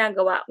ng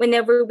ginagawa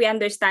whenever we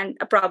understand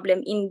a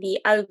problem in the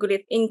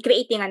algorithm, in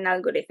creating an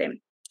algorithm.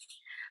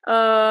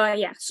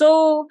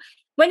 So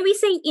when we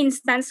say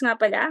instance nga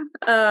pala,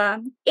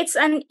 it's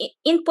an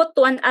input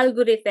to an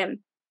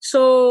algorithm.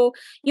 So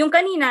yung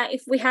kanina,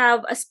 if we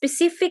have a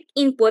specific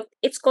input,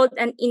 it's called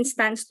an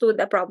instance to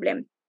the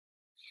problem.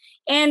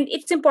 And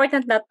it's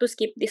important not to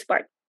skip this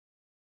part.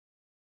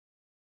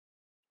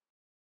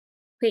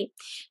 Okay.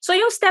 So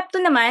yung step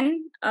 2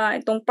 naman,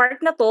 itong part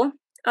na to,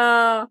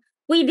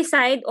 we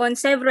decide on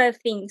several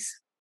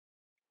things.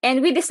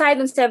 And we decide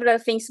on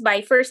several things by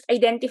first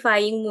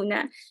identifying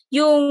muna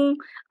yung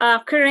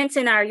current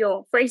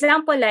scenario. For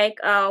example, like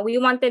we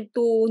wanted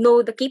to know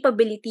the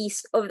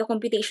capabilities of the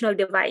computational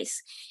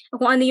device.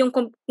 Kung ano yung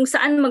kung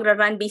saan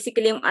magra-run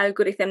basically yung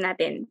algorithm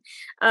natin.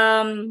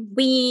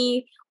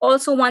 We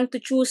also want to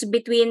choose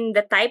between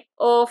the type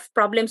of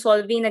problem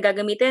solving na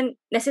gagamitin.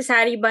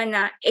 Necessary ba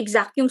na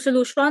exact yung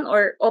solution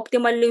or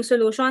optimal yung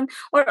solution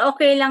or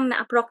okay lang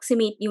na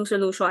approximate yung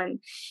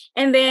solution.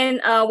 And then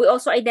we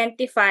also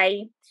identify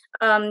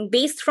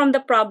based from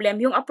the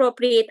problem yung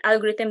appropriate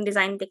algorithm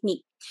design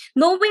technique.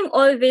 Knowing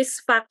all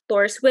these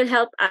factors will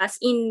help us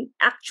in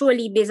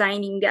actually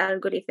designing the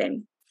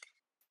algorithm.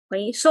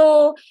 Okay,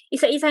 so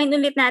isa-isahin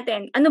ulit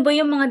natin. Ano ba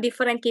yung mga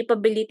different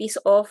capabilities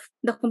of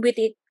the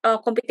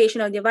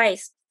computational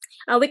device?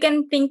 We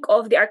can think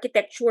of the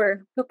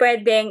architecture. So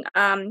pwedeng,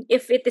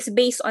 if it is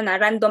based on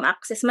a random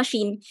access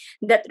machine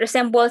that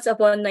resembles a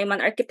von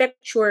Neumann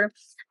architecture,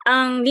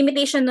 ang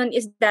limitation nun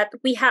is that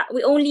we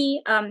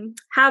only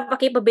have a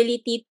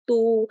capability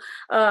to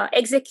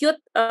execute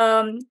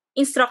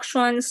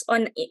instructions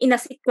in a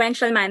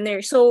sequential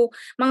manner. So,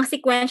 mga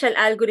sequential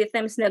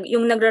algorithms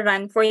yung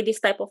nagra-run for this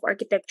type of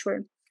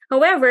architecture.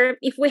 However,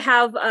 if we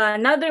have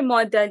another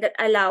model that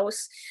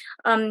allows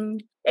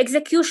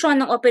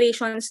execution ng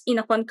operations in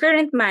a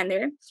concurrent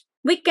manner,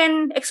 we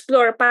can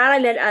explore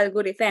parallel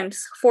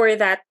algorithms for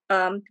that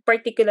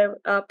particular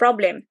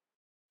problem.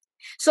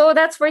 So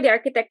that's for the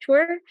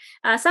architecture.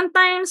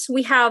 Sometimes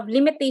we have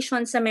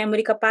limitations sa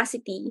memory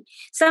capacity.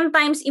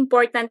 Sometimes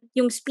important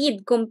yung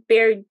speed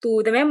compared to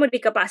the memory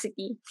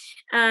capacity.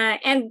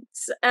 And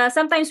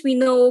sometimes we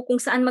know kung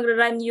saan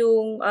magra-run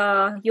yung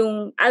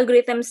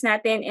algorithms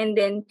natin, and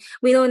then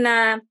we know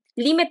na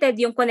limited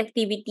yung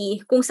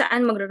connectivity kung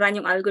saan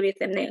magra-run yung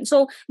algorithm na yun.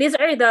 So these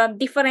are the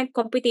different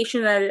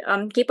computational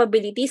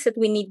capabilities that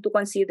we need to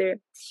consider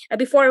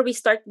before we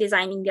start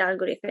designing the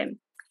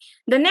algorithm.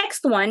 The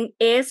next one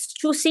is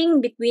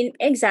choosing between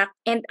exact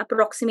and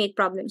approximate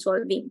problem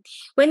solving.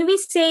 When we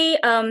say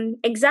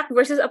exact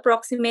versus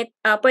approximate,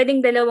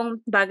 pwedeng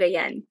dalawang bagay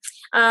yan.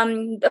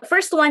 The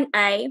first one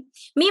ay,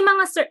 may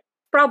mga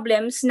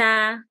problems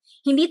na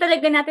hindi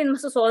talaga natin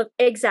masosolve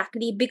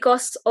exactly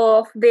because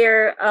of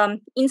their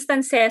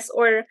instances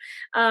or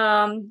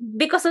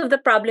because of the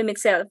problem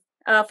itself.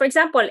 For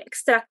example,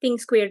 extracting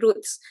square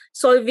roots,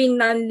 solving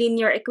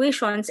nonlinear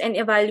equations, and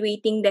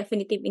evaluating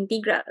definitive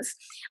integrals.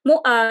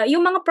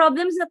 Yung mga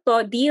problems na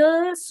to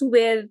deals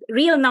with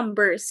real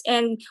numbers,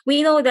 and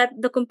we know that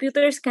the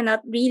computers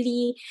cannot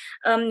really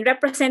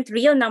represent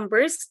real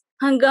numbers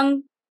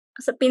hanggang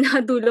sa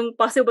pinakadulong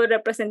possible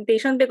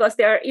representation because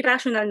they are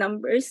irrational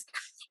numbers,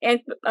 and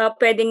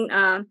pwedeng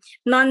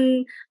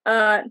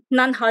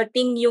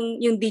non-halting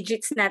yung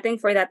digits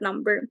natin for that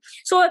number.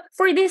 So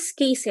for these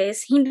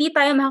cases, hindi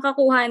tayo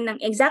makakakuha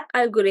ng exact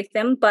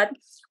algorithm, but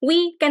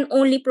we can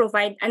only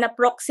provide an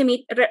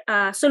approximate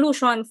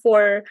solution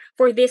for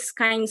these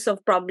kinds of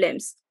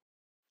problems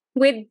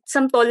with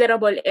some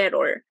tolerable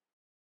error.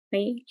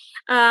 Okay?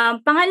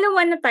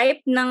 Pangalawa na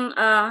type ng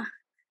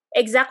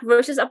exact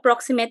versus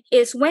approximate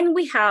is when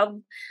we have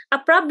a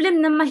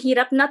problem na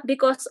mahirap not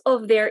because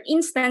of their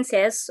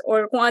instances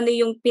or kung ano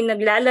yung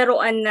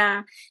pinaglalaroan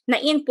na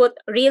input,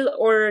 real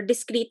or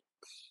discrete.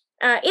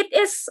 It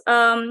is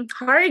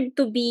hard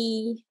to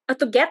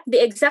get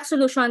the exact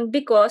solution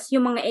because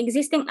yung mga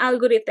existing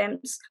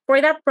algorithms for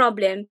that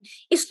problem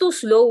is too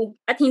slow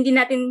at hindi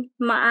natin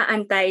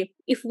maaantay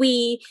if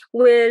we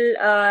will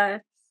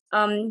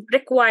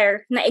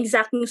require na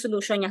exact yung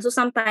solution niya. So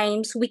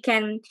sometimes we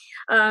can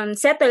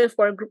settle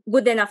for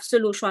good enough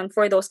solution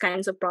for those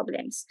kinds of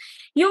problems.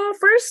 Yung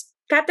first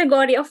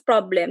category of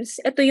problems,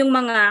 ito yung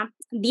mga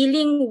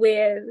dealing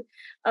with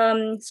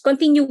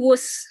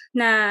continuous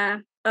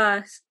na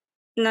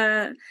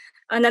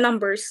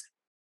numbers.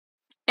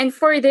 And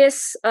for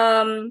this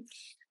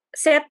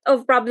set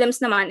of problems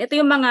naman, ito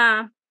yung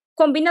mga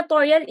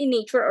combinatorial in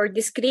nature or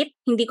discrete,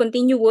 hindi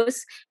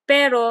continuous,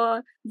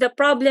 pero the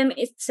problem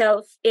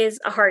itself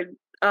is a hard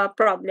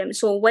problem.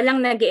 So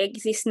walang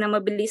nag-exist na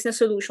mabilis na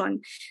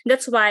solution.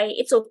 That's why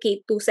it's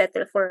okay to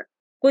settle for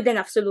good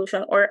enough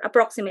solution or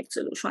approximate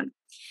solution.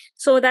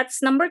 So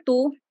that's number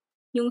 2.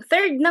 Yung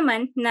third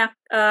naman na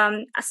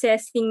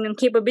assessing ng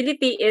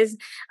capability is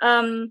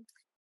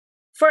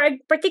for a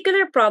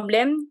particular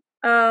problem,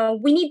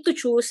 we need to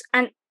choose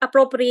an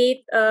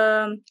appropriate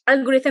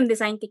algorithm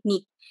design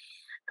technique.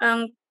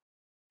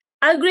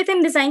 Algorithm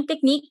design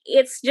technique,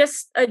 it's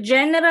just a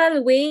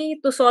general way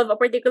to solve a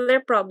particular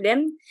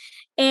problem,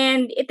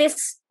 and it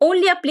is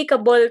only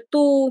applicable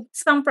to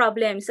some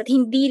problems at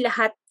hindi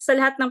sa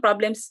lahat ng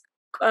problems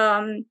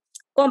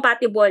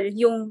compatible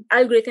yung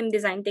algorithm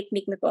design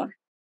technique na to.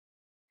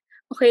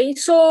 Okay,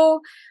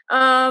 so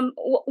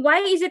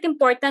why is it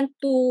important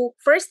to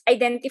first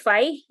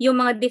identify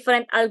yung mga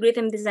different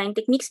algorithm design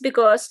techniques?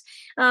 Because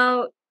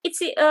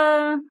it's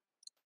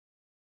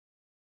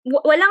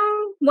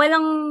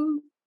walang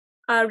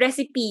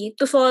recipe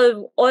to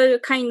solve all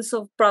kinds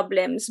of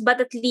problems, but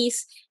at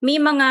least may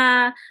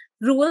mga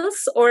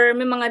rules or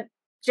may mga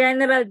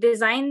general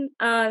design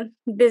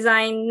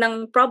ng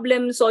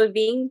problem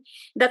solving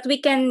that we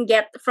can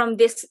get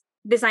from this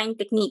design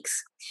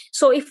techniques.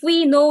 So if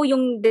we know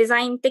yung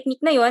design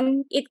technique na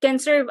yon, it can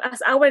serve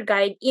as our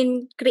guide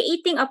in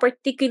creating a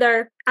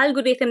particular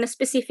algorithm na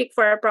specific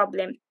for a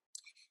problem.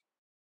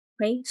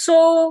 Okay?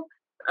 So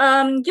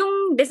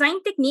yung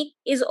design technique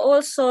is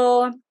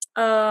also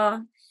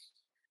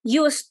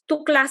used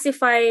to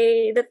classify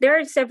that there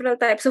are several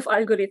types of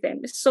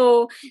algorithms.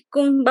 So,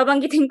 kung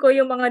babanggitin ko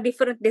yung mga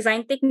different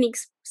design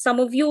techniques, some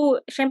of you,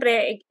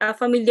 syempre,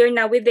 familiar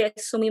na with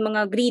this. So, may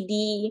mga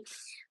greedy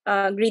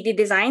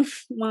design,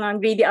 mga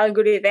greedy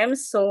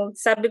algorithms. So,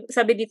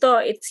 sabi dito,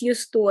 it's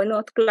used to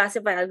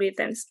classify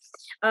algorithms.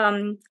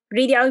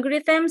 Greedy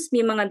algorithms,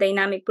 may mga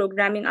dynamic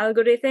programming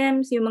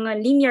algorithms, yung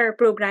mga linear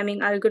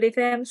programming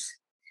algorithms,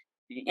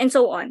 and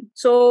so on.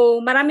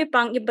 So, marami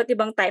pang iba't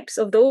ibang types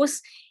of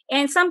those.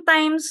 And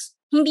sometimes,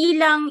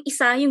 hindi lang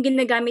isa yung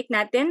ginagamit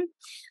natin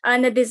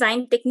na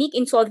design technique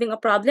in solving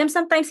a problem.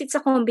 Sometimes, it's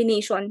a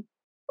combination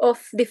of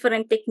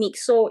different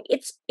techniques. So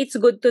it's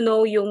good to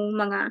know yung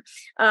mga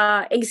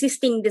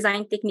existing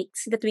design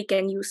techniques that we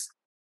can use.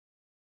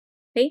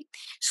 Okay?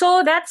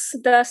 So that's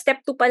the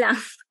step 2 pa lang.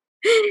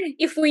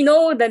 If we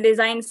know the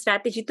design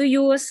strategy to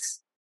use,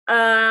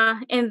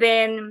 and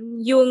then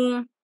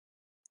yung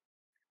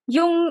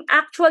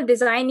actual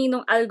designing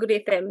ng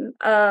algorithm,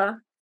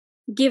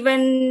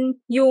 given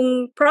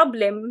yung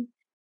problem,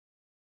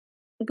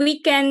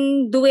 we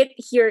can do it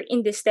here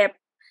in this step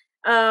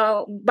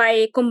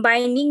by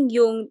combining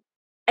yung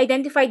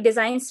identified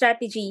design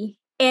strategy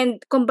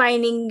and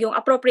combining yung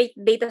appropriate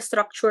data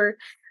structure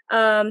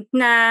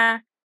na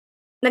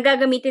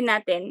nagagamitin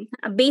natin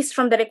based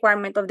from the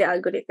requirement of the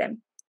algorithm.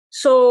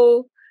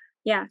 So,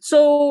 yeah.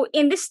 So,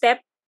 in this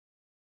step,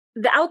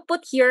 the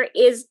output here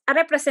is a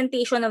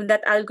representation of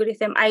that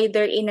algorithm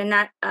either in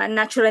a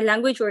natural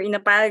language or in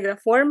a paragraph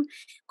form,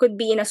 could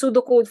be in a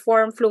pseudocode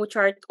form,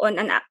 flowchart or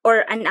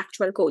an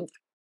actual code.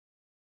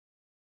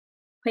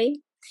 Okay?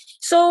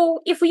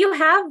 So, if you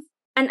have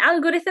an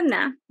algorithm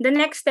na, the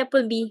next step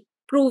will be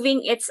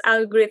proving its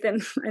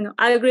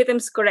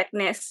algorithm's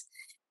correctness.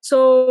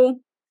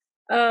 So,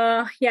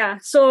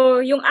 so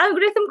yung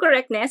algorithm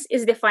correctness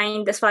is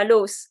defined as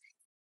follows.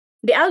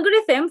 The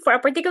algorithm for a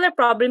particular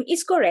problem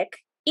is correct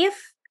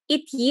if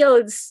it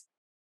yields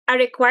a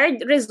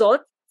required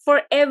result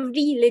for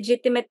every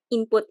legitimate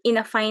input in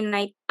a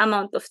finite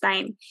amount of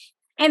time.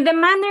 And the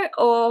manner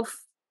of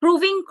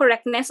proving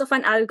correctness of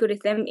an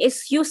algorithm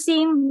is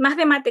using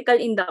mathematical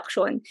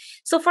induction.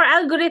 So for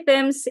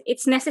algorithms,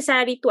 it's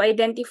necessary to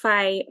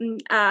identify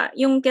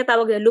yung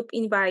tinatawag na loop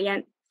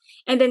invariant.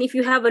 And then if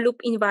you have a loop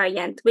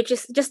invariant, which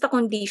is just a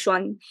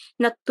condition,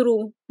 not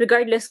true,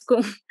 regardless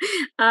kung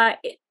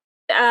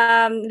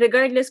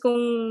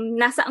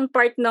nasa ang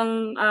part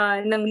ng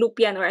loop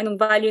yan or anong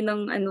value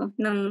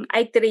ng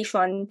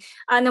iteration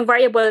ng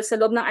variable sa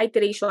loob ng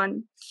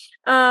iteration,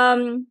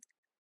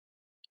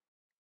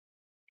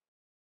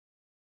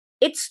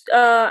 it's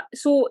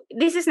so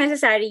this is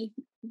necessary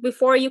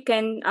before you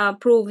can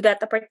prove that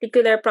a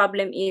particular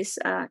problem is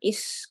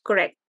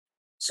correct.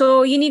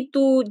 So you need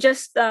to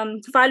just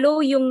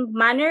follow yung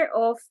manner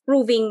of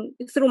proving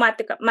through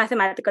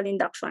mathematical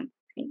induction.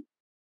 Okay?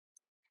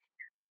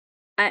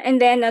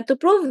 And then to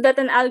prove that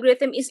an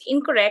algorithm is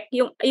incorrect,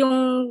 yung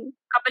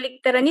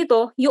kabaligtaran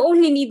nito, you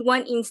only need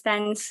one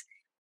instance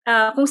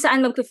kung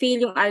saan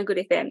mag-fail yung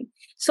algorithm.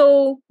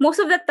 So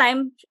most of the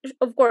time,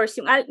 of course,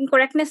 yung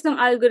incorrectness ng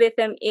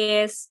algorithm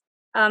is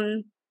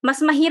mas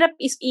mahirap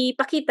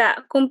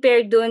ipakita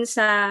compared dun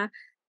sa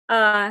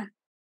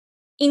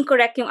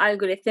incorrect yung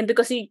algorithm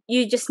because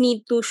you just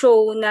need to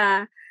show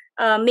na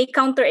may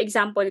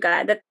counterexample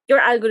ka that your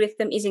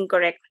algorithm is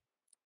incorrect.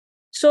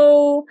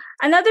 So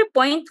another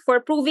point for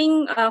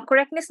proving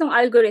correctness ng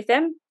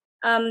algorithm,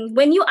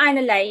 when you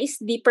analyze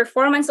the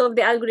performance of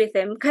the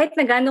algorithm, kahit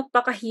na gaano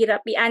pa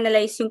kahirap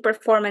i-analyze yung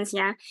performance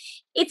niya,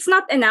 it's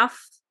not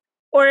enough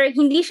or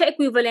hindi siya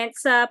equivalent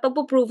sa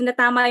pagpo-prove na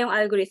tama yung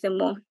algorithm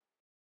mo.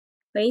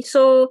 Okay,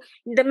 so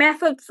the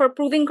method for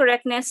proving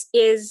correctness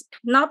is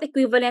not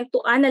equivalent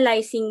to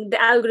analyzing the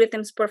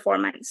algorithm's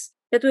performance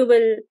that we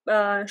will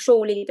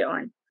show later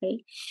on.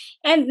 Okay,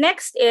 and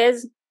next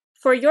is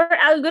for your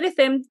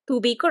algorithm to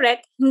be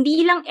correct,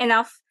 hindi lang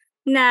enough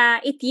na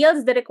it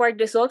yields the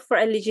required result for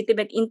a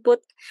legitimate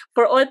input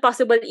for all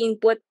possible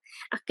input.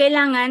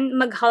 Kailangan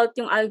mag-halt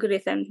yung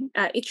algorithm.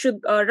 It should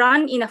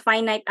run in a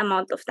finite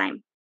amount of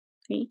time.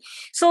 Okay,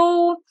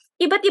 so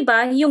iba't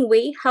iba yung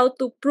way how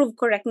to prove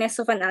correctness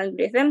of an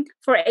algorithm.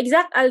 For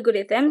exact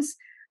algorithms,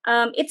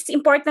 it's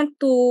important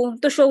to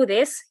show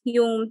this,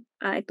 yung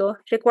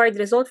required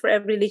result for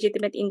every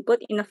legitimate input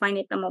in a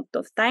finite amount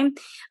of time.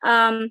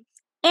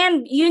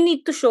 And you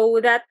need to show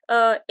that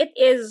it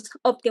is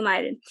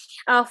optimal.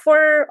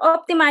 For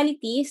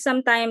optimality,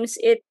 sometimes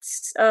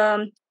it's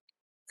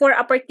for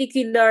a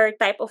particular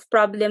type of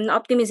problem na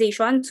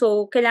optimization.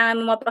 So, kailangan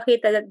mo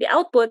mapakita that the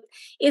output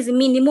is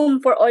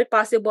minimum for all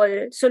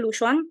possible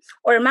solution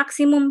or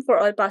maximum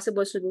for all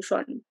possible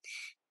solution.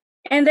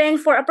 And then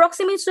for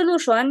approximate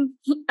solution,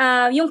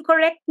 yung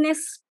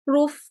correctness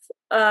proof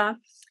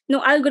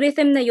ng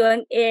algorithm na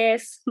yon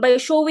is by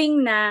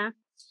showing na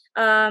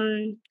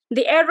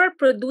the error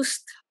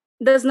produced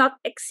does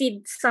not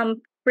exceed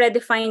some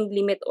predefined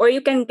limit or you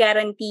can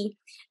guarantee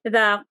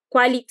the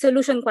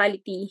solution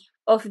quality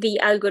of the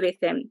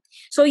algorithm.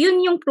 So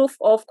yun yung proof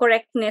of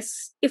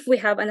correctness if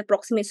we have an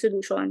approximate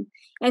solution.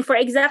 And for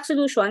exact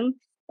solution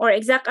or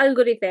exact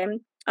algorithm,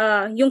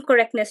 yung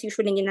correctness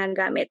usually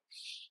ginagamit.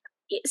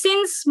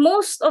 Since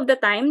most of the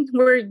time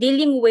we're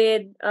dealing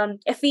with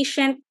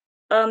efficient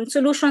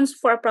solutions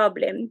for a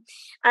problem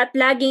at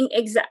laging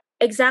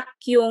exact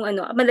yung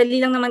madali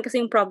lang naman kasi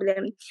yung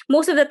problem.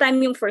 Most of the time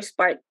yung first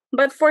part.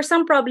 But for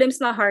some problems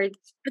na hard,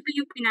 ito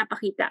yung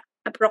pinapakita,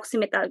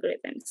 approximate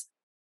algorithms.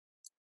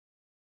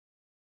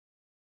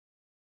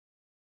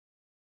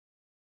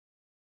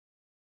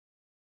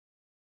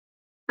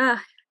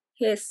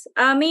 Yes.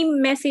 May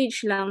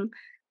message lang.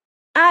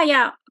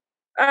 Yeah.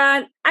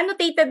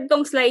 annotated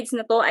tong slides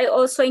na to. I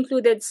also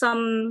included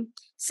some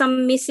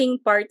missing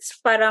parts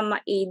para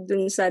ma-aid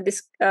dun sa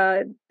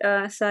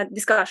sa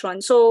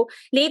discussion. So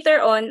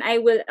later on, I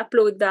will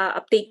upload the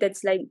updated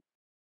slide.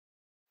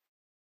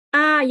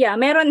 Yeah,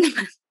 meron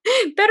naman.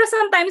 Pero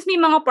sometimes may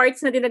mga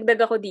parts na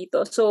dinagdag ako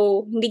dito.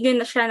 So hindi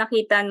nyo na siya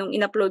nakita nung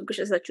in-upload ko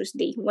siya sa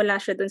Tuesday. Wala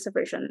siya dun sa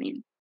version na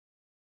yun.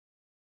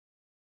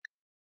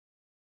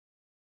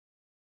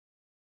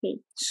 Okay.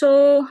 So,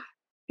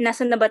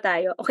 nasan na ba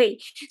tayo? Okay.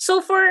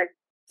 So for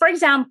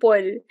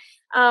example,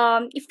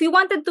 if we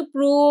wanted to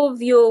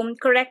prove yung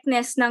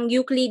correctness ng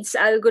Euclid's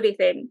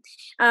algorithm,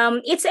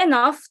 it's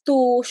enough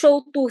to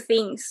show two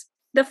things.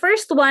 The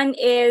first one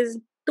is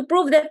to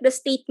prove that the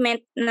statement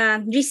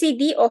na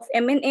GCD of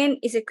M and N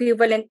is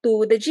equivalent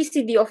to the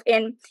GCD of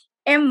N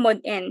M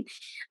mod N.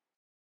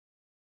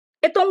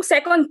 Itong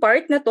second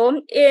part na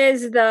to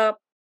is the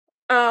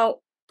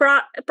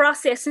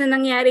process na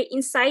nangyari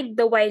inside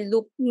the while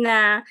loop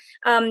na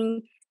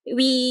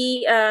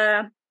we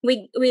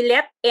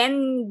let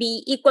n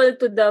be equal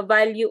to the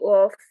value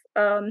of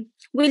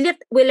we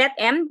let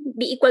m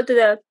be equal to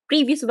the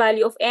previous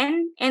value of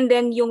n, and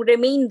then yung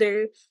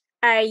remainder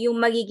ay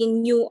yung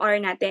magiging new r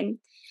natin.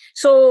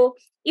 So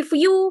if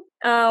you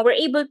were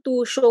able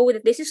to show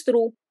that this is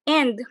true,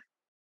 and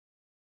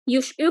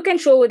you can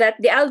show that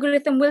the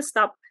algorithm will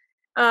stop,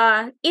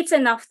 it's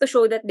enough to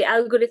show that the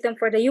algorithm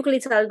for the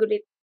Euclid's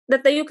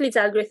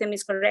algorithm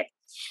is correct.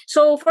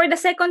 So for the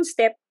second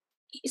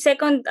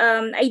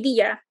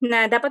idea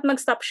na dapat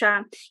mag-stop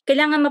siya,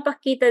 kailangan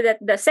mapakita that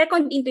the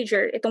second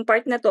integer, itong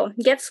part na to,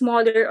 gets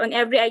smaller on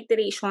every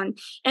iteration,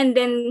 and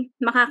then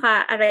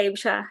makaka-arrive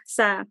siya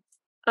sa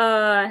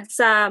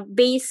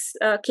base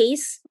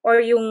case or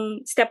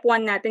yung step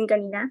 1 natin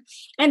kanina,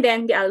 and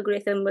then the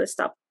algorithm will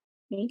stop.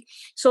 Okay?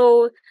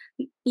 So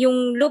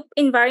yung loop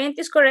invariant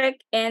is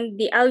correct and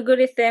the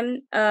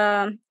algorithm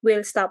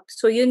will stop.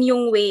 So yun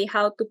yung way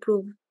how to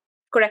prove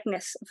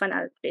correctness of an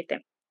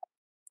algorithm.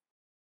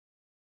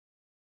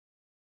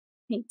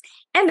 Okay.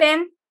 And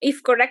then,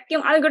 if correct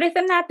yung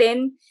algorithm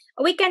natin,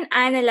 we can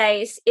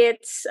analyze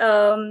its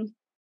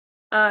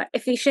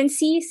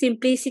efficiency,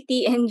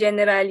 simplicity, and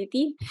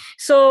generality.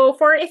 So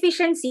for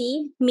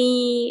efficiency,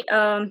 may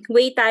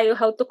way tayo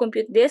how to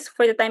compute this.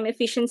 For the time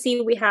efficiency,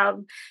 we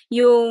have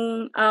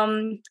yung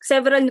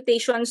several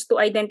notations to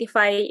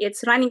identify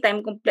its running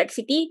time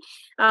complexity.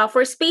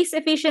 For space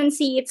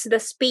efficiency, it's the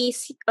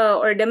space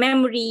or the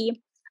memory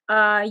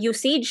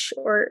usage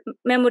or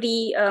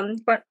memory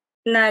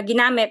na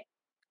ginamit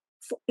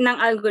ng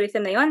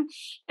algorithm na yon.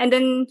 And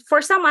then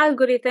for some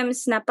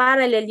algorithms na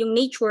parallel yung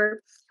nature,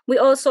 we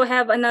also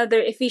have another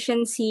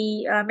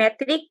efficiency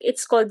metric.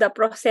 It's called the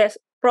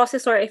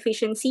processor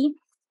efficiency.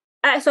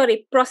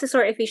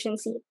 Processor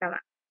efficiency. Tama.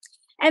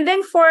 And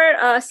then for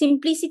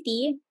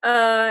simplicity,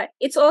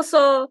 it's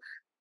also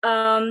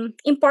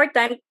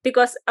important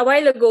because a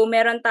while ago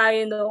meron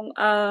tayo nung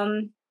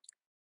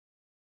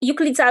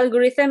Euclid's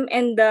algorithm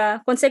and the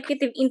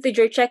consecutive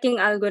integer checking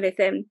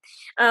algorithm.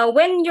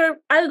 When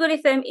your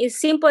algorithm is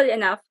simple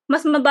enough,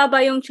 mas mababa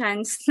yung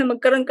chance na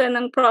magkaroon ka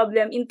ng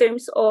problem in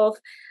terms of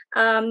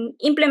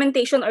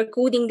implementation or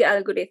coding the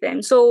algorithm.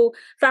 So,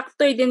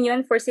 factor din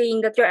yun for saying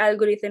that your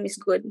algorithm is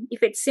good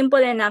if it's simple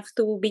enough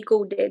to be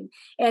coded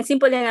and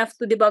simple enough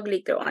to debug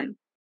later on.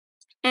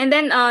 And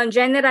then,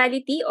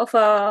 generality of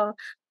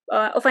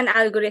an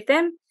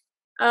algorithm.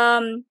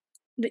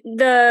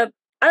 The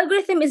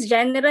algorithm is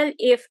general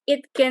if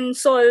it can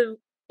solve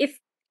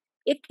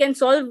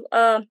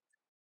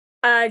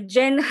a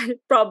general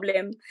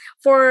problem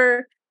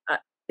for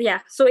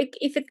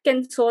if it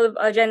can solve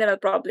a general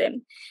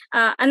problem.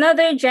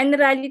 Another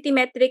generality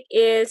metric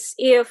is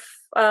if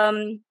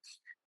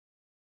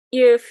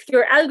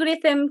your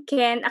algorithm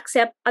can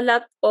accept a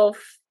lot of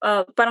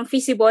parang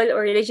feasible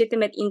or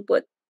legitimate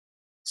input.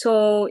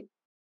 So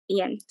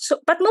yan. So,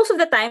 but most of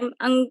the time,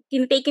 ang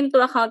take into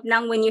account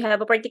lang when you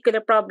have a particular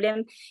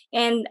problem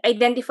and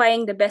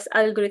identifying the best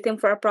algorithm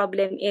for a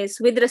problem is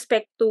with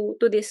respect to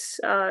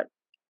this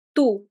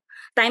two,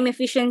 time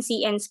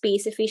efficiency and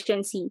space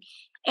efficiency.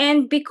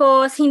 And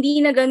because hindi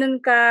na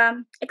ganun ka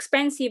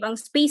expensive ang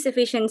space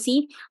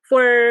efficiency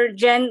for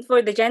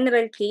the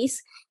general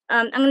case,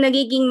 ang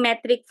nagiging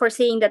metric for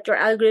saying that your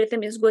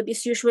algorithm is good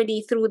is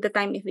usually through the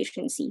time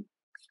efficiency.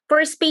 For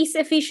space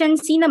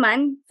efficiency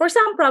naman, for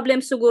some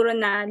problems siguro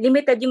na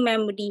limited yung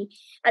memory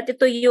at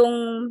ito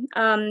yung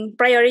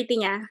priority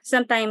niya,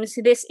 sometimes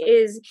this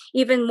is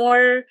even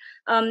more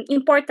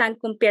important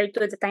compared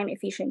to the time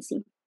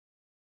efficiency.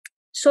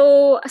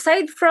 So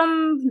aside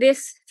from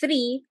these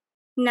three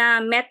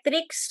na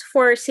metrics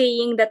for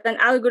saying that an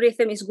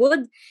algorithm is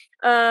good,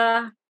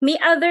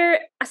 may other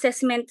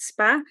assessments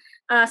pa.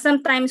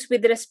 Sometimes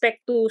with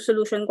respect to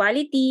solution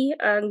quality,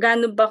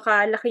 gaano ba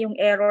kalaki yung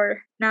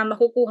error na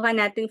makukuha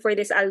natin for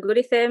this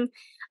algorithm?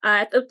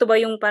 At ito ba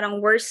yung parang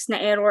worst na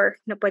error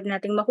na pwede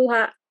nating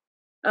makuha?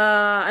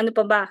 Ano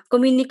pa ba?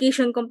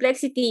 Communication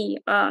complexity.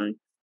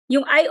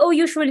 Yung I/O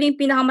usually yung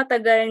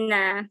pinakamatagal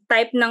na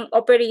type ng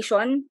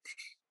operation.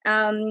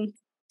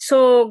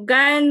 So,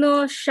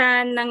 gaano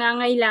siya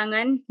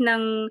nangangailangan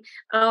ng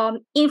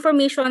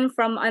information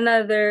from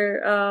another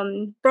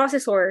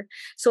processor.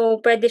 So,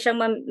 pwede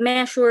siyang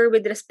ma-measure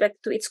with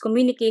respect to its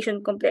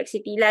communication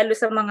complexity, lalo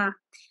sa mga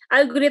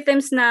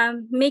algorithms na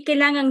may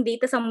kailangang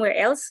data somewhere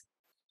else.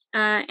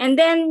 And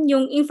then,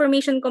 yung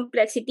information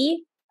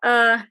complexity,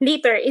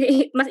 later,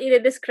 mas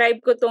i-describe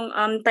ko tong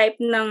type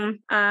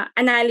ng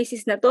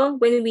analysis na to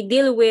when we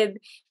deal with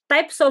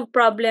types of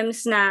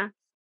problems na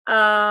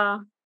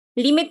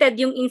limited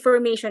yung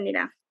information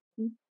nila.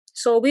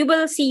 So, we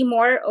will see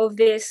more of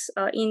this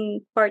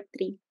in part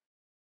 3.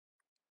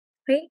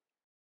 Okay?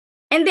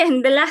 And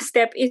then, the last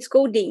step is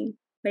coding.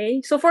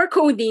 Okay? So, for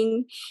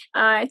coding,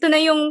 ito na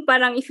yung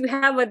parang if you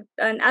have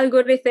an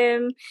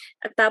algorithm,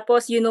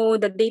 tapos you know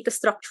the data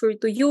structure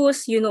to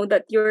use, you know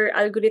that your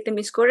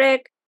algorithm is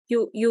correct,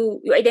 you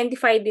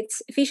identified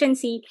its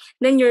efficiency,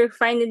 then you're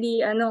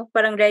finally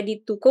parang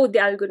ready to code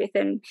the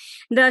algorithm.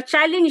 The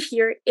challenge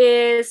here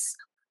is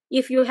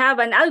if you have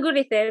an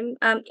algorithm,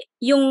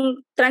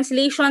 yung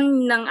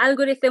translation ng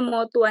algorithm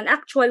mo to an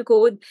actual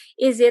code,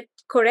 is it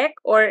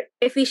correct or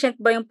efficient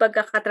ba yung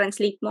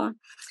pagkaka-translate mo?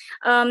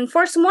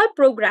 For small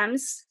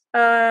programs,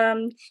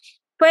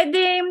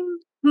 pwede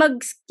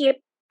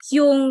mag-skip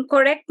yung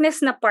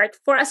correctness na part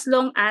for as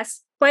long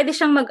as pwede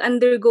siyang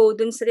mag-undergo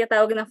dun sa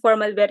tinatawag na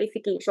formal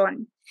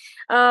verification.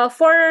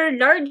 For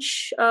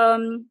large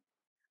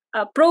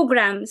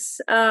programs,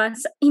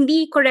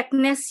 hindi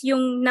correctness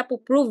yung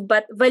napoprove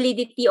but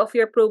validity of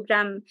your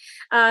program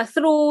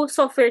through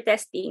software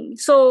testing.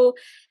 So,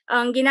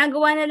 ang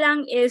ginagawa na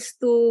lang is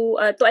to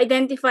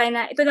identify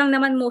na ito lang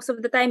naman most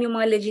of the time yung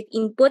mga legit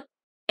input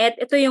at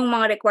ito yung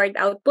mga required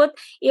output.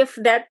 If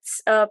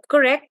that's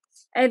correct,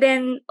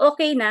 then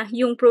okay na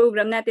yung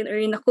program natin or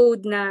yung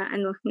code na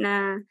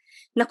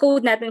na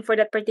code natin for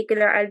that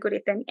particular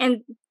algorithm,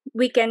 and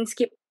we can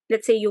skip,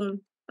 let's say,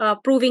 yung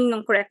proving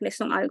ng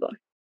correctness ng algo.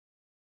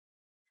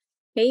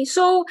 Okay,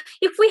 so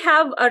if we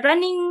have a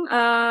running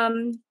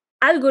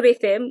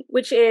algorithm,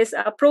 which is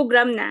a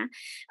program na,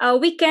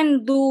 we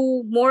can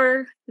do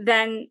more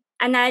than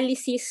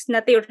analysis na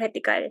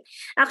theoretical.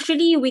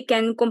 Actually, we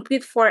can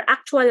compute for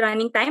actual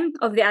running time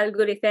of the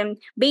algorithm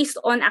based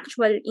on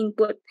actual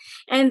input.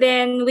 And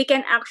then we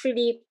can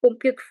actually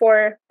compute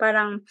for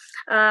parang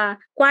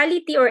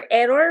quality or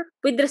error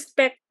with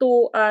respect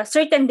to a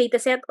certain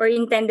dataset or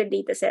intended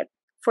dataset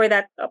for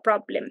that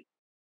problem.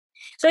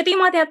 So ito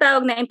yung mga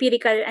tinatawag na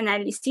empirical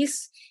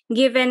analysis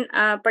given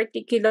a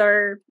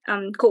particular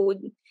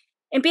code.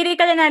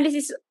 Empirical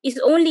analysis is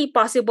only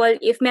possible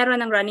if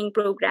meron ng running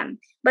program.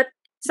 But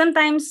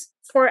sometimes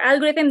for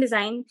algorithm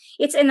design,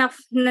 it's enough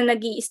na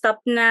nag-i-stop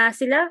na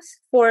sila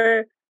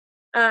for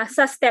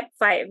sa step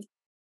 5.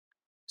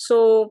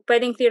 So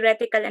pwedeng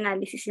theoretical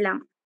analysis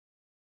lang.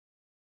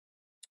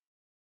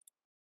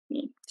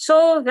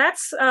 So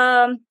that's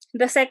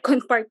the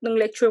second part ng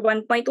lecture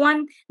 1.1.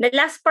 The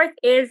last part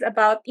is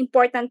about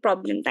important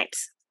problem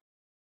types.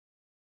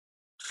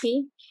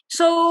 Okay,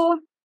 so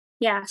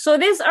yeah, so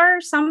these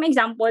are some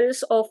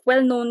examples of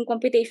well-known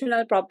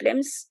computational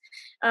problems.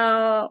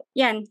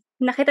 Yan,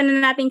 nakita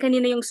na natin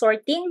kanina yung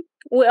sorting.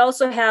 We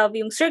also have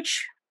yung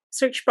search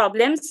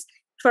problems,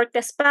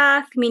 shortest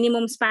path,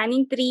 minimum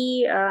spanning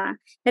tree.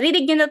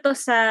 Narinig nyo na to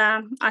sa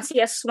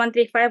CS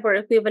 135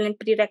 or equivalent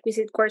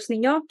prerequisite course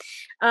ninyo.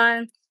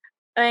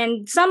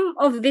 And some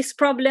of these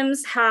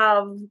problems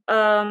have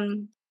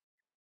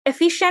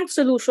efficient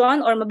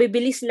solution or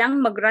mabibilis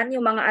lang mag-run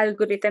yung mga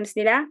algorithms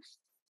nila,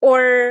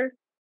 or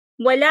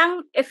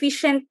walang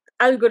efficient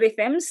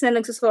algorithms na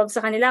nagsosolve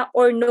sa kanila,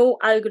 or no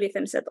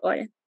algorithms at all.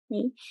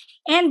 Okay?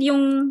 And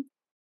yung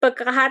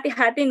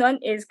pagkakahati-hati nun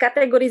is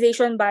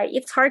categorization by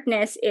its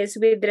hardness is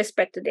with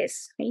respect to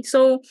this. Okay?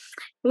 So,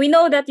 we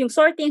know that yung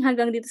sorting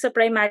hanggang dito sa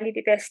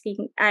primality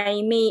testing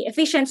ay may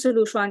efficient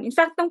solution. In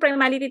fact, yung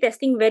primality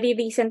testing, very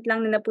recent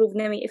lang na na-prove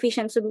na may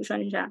efficient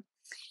solution siya.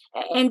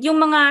 And yung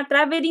mga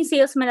traveling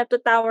salesman at the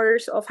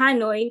towers of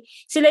Hanoi,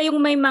 sila yung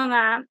may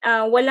mga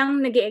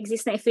walang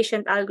nag-e-exist na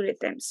efficient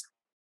algorithms.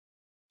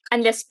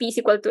 Unless P is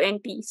equal to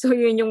NP. So,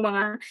 yun yung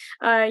mga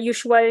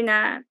usual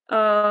na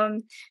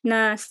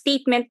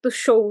statement to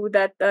show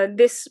that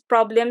these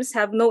problems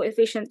have no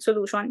efficient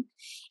solution.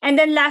 And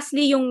then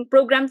lastly, yung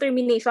program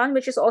termination,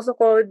 which is also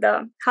called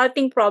the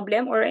halting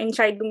problem or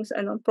Entscheidungs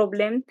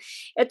problem.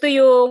 Ito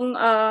yung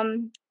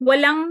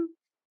walang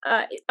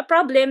a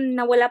problem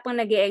na wala pang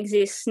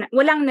nag-e-exist,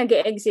 walang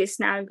nag-e-exist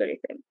na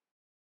algorithm.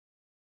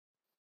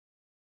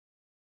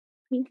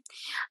 Okay.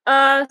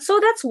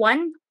 So that's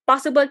one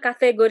possible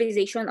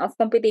categorization of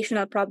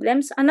computational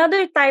problems.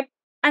 Another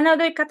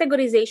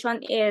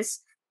categorization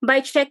is by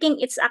checking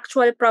its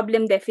actual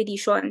problem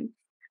definition.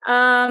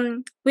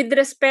 With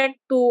respect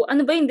to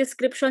ano ba yung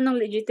description ng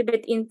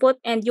legitimate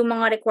input and yung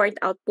mga required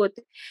output.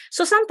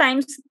 So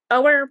sometimes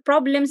our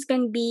problems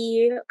can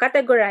be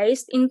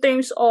categorized in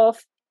terms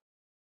of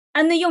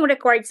ano yung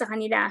required sa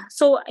kanila.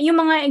 So, yung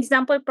mga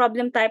example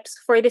problem types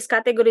for this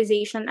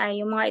categorization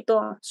ay yung mga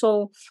ito.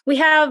 So, we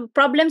have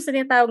problems na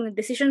tinatawag na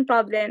decision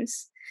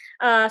problems,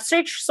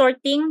 search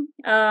sorting,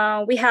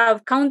 we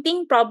have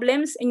counting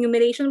problems,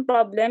 enumeration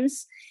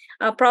problems,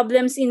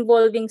 problems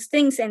involving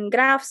strings and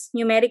graphs,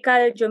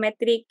 numerical,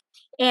 geometric,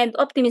 and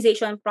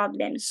optimization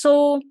problems.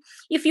 So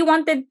if you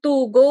wanted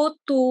to go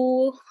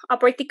to a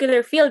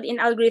particular field in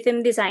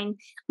algorithm design,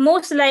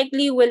 most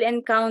likely will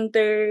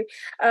encounter,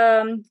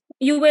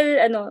 you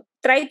will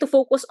try to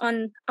focus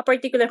on a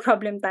particular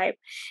problem type.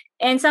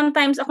 And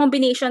sometimes a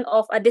combination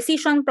of a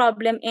decision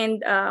problem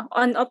and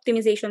an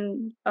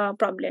optimization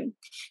problem.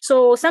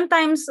 So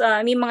sometimes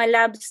may mga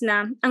labs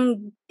na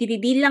ang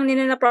dinidil lang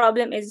nila na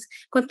problem is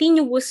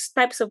continuous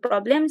types of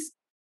problems.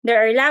 There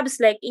are labs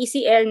like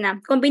ACL na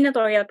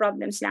combinatorial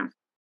problems lang.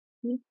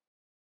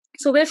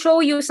 So we'll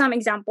show you some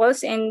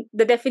examples and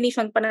the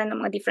definition para ng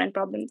mga different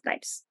problem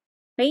types.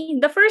 Okay?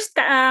 The first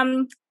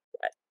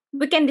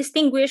we can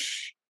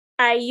distinguish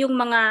ay yung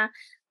mga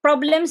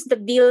problems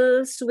that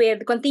deals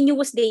with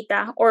continuous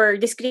data or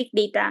discrete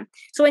data.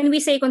 So when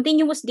we say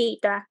continuous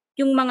data,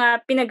 yung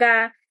mga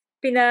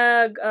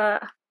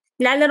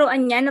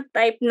lalaroan niya na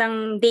type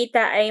ng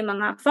data ay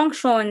mga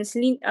functions,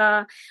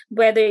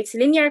 whether it's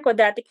linear,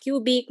 quadratic,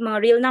 cubic, mga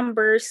real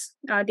numbers,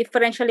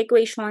 differential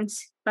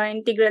equations,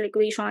 integral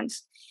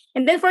equations.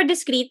 And then for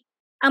discrete,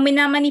 ang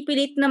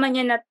minamanipulate naman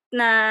niya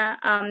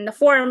na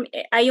form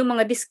ay yung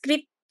mga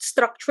discrete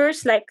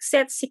structures like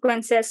sets,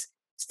 sequences,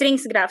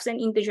 strings, graphs,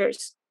 and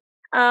integers.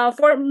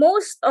 For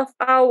most of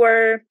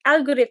our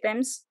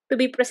algorithms to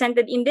be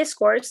presented in this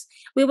course,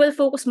 we will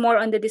focus more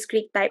on the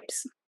discrete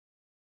types.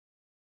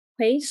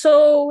 Okay,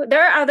 so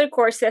there are other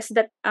courses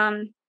that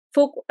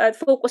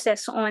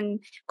focuses on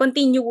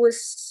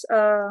continuous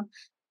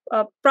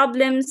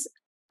problems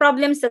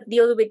that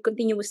deal with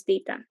continuous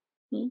data.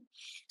 Okay.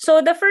 So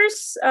the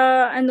first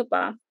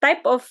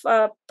type of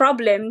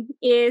problem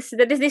is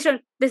the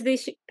decision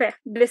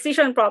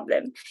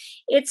problem.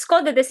 It's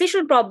called the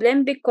decision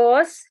problem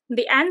because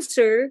the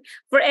answer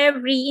for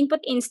every input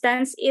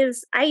instance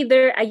is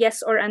either a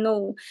yes or a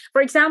no.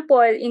 For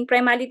example, in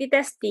primality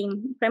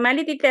testing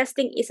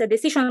is a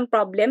decision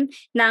problem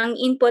na ang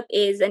input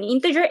is an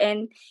integer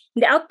n,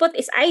 the output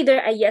is either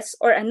a yes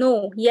or a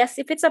no. Yes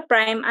if it's a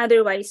prime,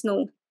 otherwise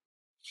no.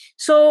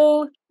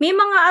 So, may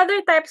mga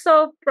other types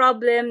of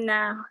problem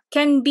na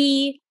can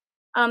be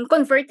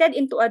converted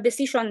into a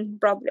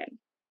decision problem.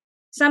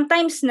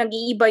 Sometimes,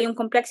 nag-iiba yung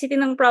complexity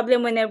ng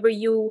problem whenever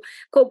you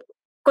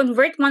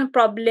convert one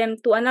problem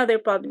to another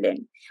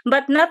problem.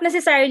 But not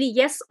necessarily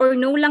yes or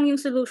no lang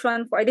yung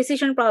solution for a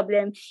decision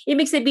problem.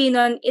 Ibig sabihin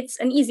nun, it's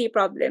an easy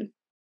problem.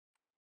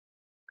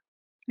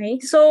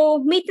 Okay? So,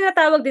 may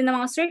tinatawag din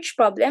ng mga search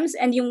problems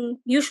and yung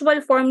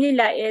usual form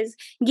nila is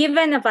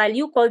given a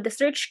value called the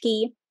search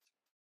key,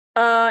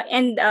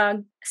 and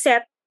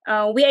set,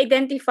 we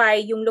identify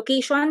yung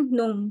location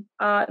nung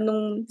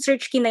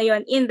search key na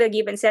yon in the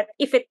given set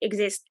if it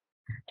exists.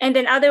 And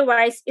then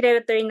otherwise,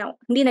 i-return na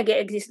hindi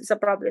nag-exist sa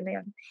problem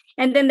na yon.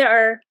 And then there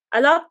are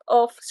a lot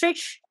of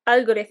search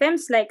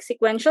algorithms like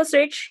sequential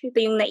search. Ito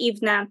yung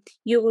naive na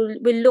you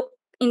will look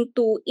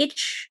into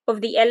each of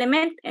the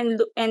element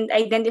and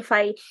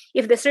identify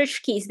if the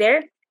search key is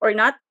there or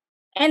not.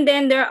 And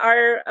then there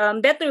are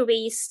better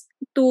ways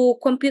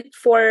to compute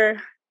for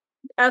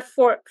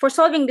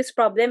solving this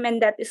problem,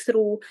 and that is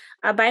through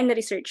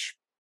binary search.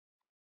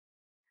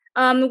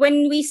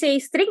 When we say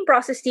string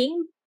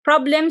processing,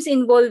 problems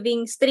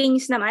involving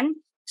strings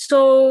naman.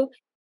 So,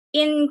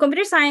 in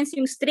computer science,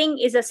 yung string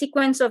is a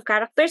sequence of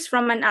characters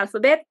from an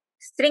alphabet.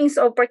 Strings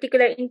of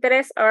particular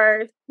interest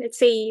are, let's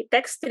say,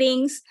 text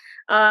strings,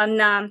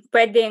 na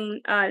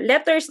pwedeng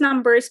letters,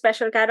 numbers,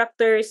 special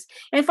characters.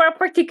 And for a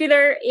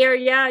particular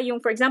area,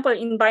 yung for example,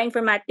 in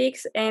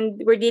bioinformatics,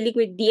 and we're dealing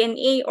with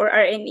DNA or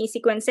RNA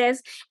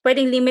sequences,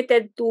 pwedeng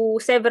limited to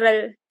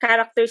several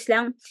characters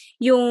lang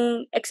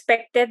yung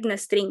expected na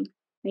string.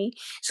 Okay?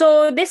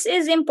 So this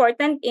is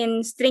important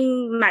in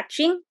string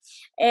matching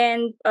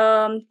and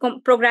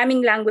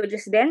programming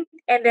languages then,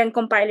 and then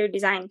compiler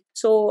design.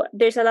 So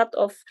there's a lot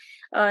of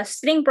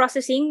string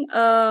processing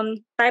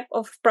type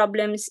of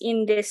problems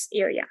in this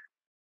area.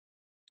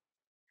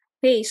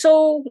 Okay,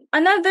 so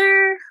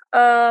another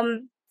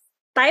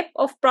type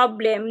of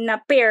problem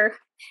na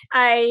pair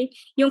ay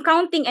yung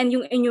counting and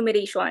yung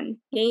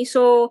enumeration. Okay,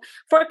 so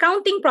for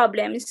counting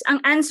problems, ang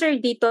answer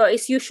dito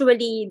is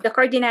usually the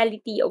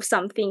cardinality of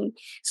something.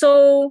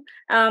 So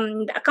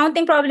the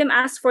counting problem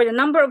asks for the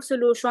number of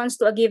solutions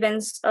to a given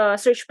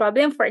search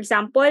problem. For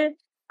example,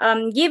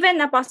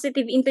 given a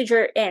positive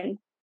integer n,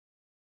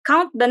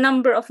 count the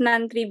number of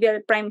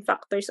non-trivial prime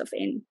factors of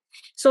n.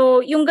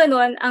 So yung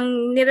ganun,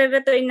 ang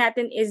nire-return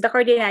natin is the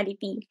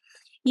cardinality.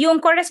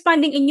 Yung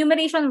corresponding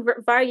enumeration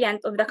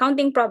variant of the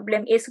counting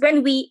problem is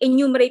when we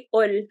enumerate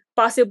all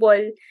possible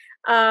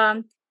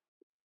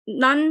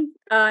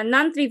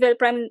non-trivial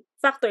prime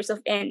factors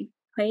of n.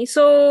 Okay?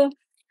 So,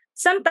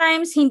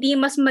 sometimes hindi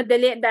mas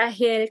madali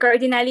dahil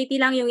cardinality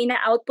lang yung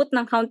ina-output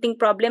ng counting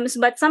problems,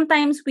 but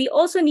sometimes we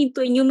also need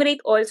to enumerate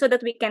all so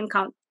that we can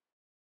count.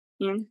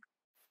 Yan.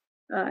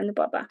 Ano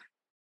pa ba?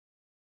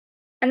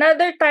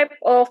 Another type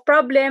of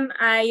problem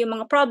ay yung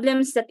mga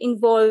problems that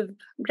involve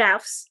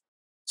graphs.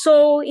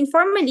 So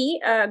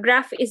informally, a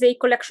graph is a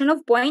collection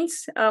of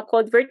points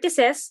called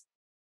vertices,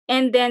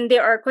 and then they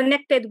are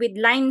connected with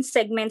line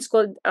segments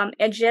called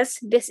edges.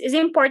 This is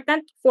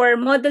important for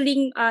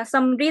modeling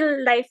some real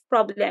life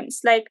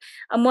problems, like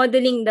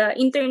modeling the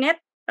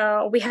internet.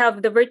 We have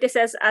the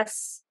vertices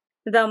as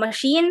the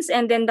machines,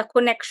 and then the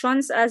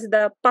connections as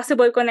the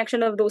possible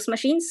connection of those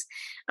machines.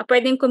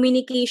 Pwedeng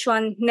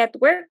communication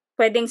network,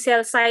 pwedeng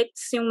cell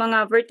sites yung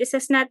mga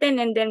vertices natin,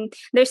 and then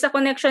there's a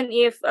connection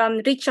if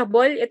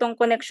reachable itong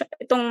connection,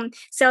 itong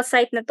cell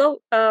site na to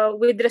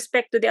with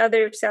respect to the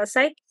other cell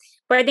site.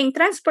 Pwedeng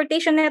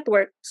transportation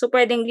network. So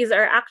pwedeng these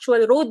are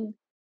actual road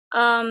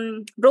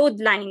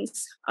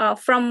lines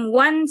from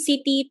one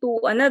city to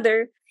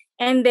another,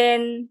 and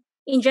then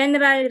in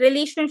general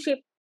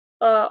relationship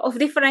of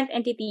different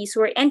entities,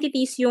 where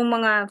entities yung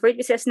mga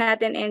vertices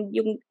natin and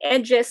yung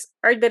edges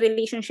are the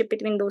relationship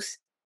between those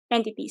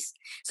entities.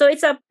 So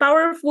it's a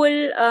powerful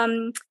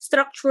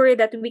structure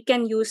that we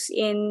can use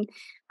in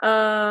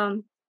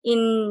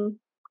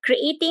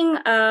creating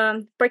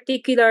a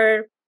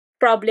particular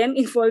problem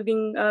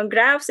involving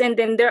graphs, and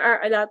then there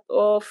are a lot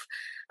of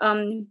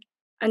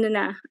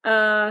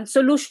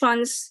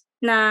solutions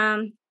na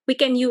we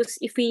can use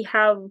if we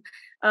have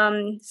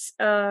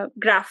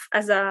graph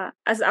as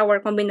our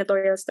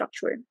combinatorial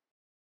structure.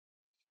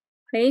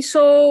 Okay,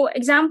 so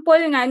example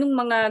nga nung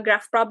mga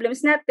graph problems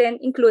natin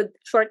include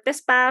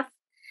shortest path,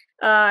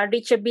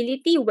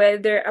 reachability,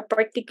 whether a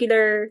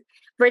particular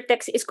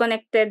vertex is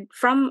connected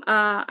from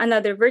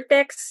another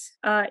vertex,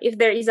 if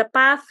there is a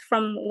path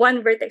from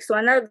one vertex to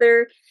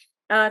another,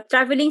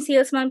 traveling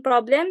salesman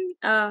problem.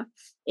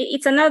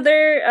 It's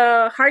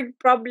another hard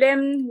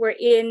problem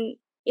wherein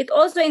it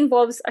also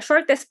involves a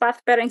shortest path,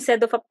 pero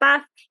instead of a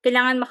path,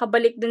 kailangan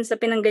makabalik dun sa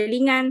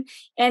pinanggalingan,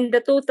 and the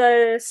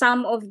total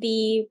sum of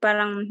the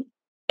parang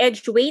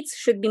edge weights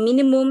should be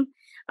minimum.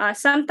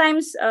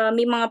 Sometimes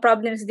may mga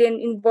problems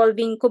din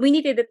involving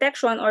community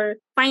detection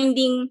or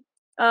finding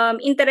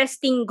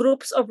interesting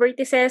groups of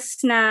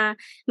vertices na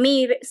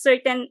may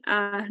certain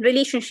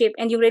relationship,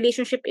 and yung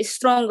relationship is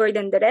stronger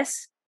than the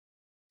rest.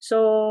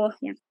 So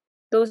yeah,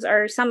 those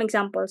are some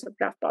examples of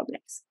graph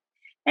problems.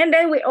 And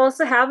then we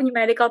also have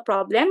numerical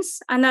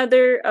problems.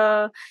 Another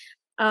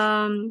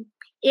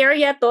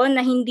area to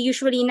na hindi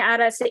usually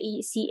inaaral sa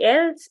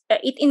ECL.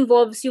 It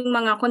involves yung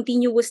mga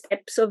continuous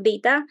steps of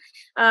data,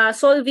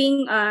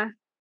 solving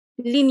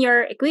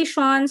linear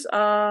equations,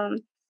 so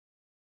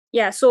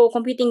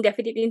computing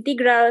definite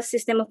integrals,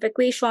 system of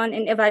equation,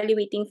 and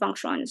evaluating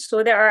functions.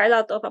 So there are a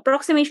lot of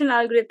approximation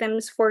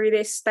algorithms for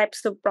these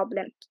types of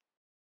problems.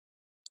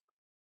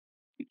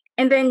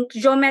 And then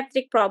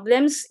geometric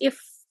problems,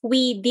 if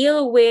we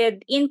deal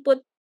with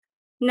input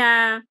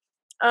na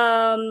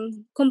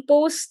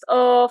composed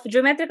of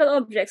geometrical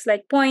objects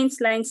like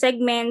points, lines,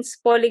 segments,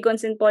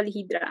 polygons, and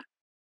polyhedra.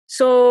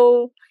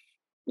 So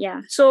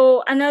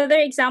another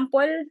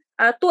example,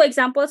 two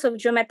examples of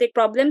geometric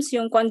problems,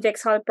 yung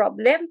convex hull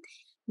problem.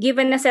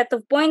 Given a set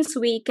of points,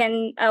 we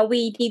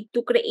need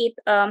to create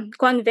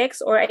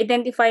convex or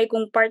identify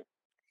kung part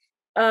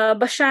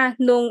ba siya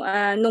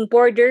nung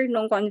border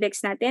nung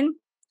convex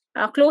natin.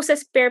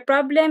 Closest pair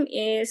problem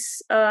is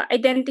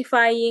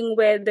identifying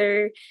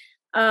whether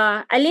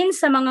alin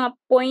sa mga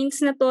points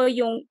na to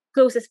yung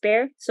closest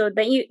pair. So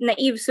the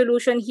naive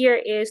solution here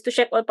is to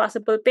check all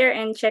possible pair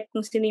and check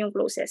kung sino yung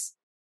closest.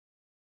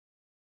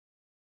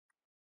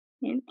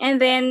 And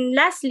then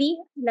lastly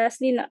na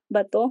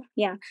ba to?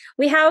 Yeah.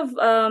 We have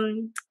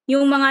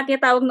yung mga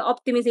tinatawag na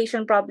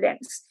optimization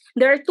problems.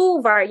 There are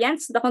two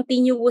variants, the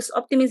continuous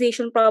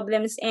optimization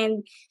problems,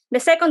 and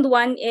the second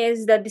one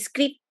is the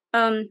discrete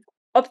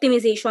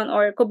optimization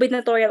or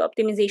combinatorial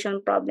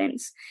optimization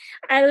problems.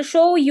 I'll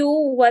show you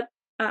what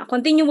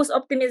continuous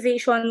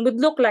optimization would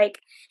look like.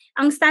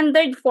 Ang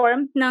standard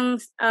form ng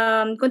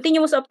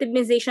continuous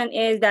optimization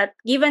is that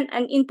given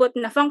an input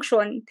na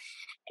function,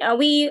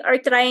 we are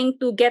trying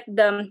to get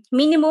the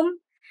minimum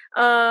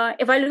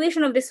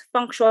evaluation of this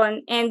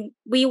function, and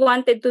we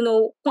wanted to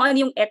know kung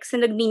ano yung x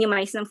na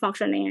nag-minimize ng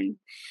function na yan.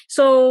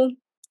 So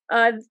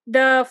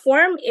the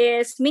form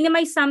is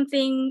minimize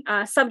something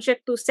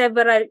subject to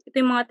several, ito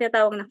yung mga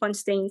tinatawag na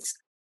constraints.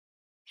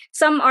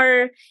 Some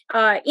are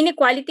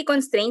inequality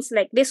constraints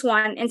like this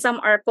one, and some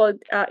are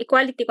called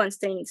equality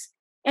constraints.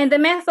 And the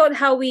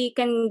method how we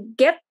can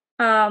get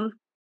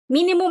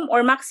minimum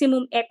or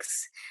maximum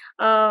x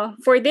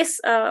for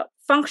this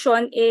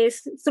function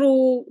is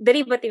through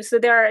derivatives. So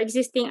there are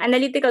existing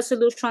analytical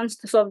solutions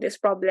to solve this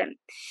problem.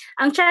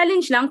 Ang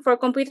challenge lang for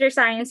computer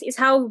science is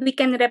how we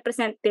can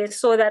represent this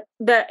so that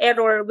the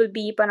error will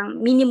be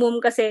parang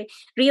minimum kasi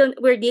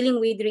we're dealing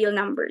with real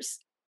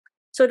numbers.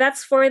 So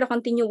that's for the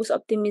continuous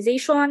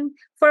optimization.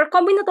 For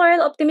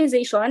combinatorial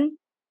optimization,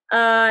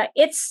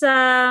 it's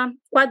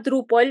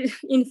quadruple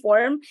in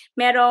form.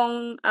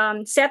 Merong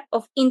set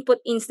of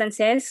input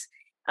instances,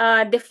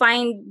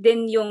 defined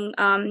din yung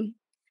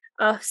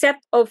set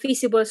of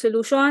feasible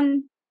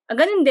solution.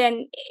 Ganun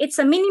din, it's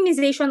a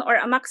minimization or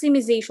a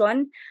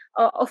maximization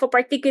of a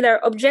particular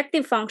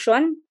objective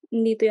function.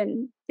 dito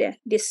yun. Yeah,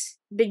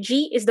 the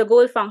G is the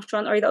goal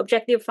function or the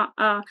objective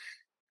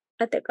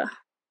teka.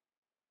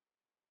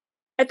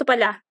 Ito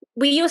pala.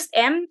 We used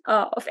M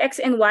of X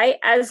and Y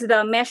as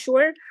the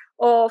measure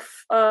of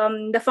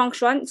the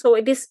function. So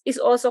this is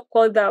also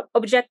called the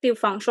objective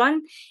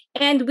function.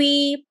 And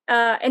we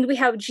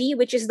have G,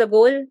 which is the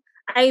goal,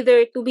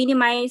 either to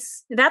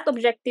minimize that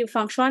objective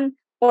function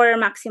or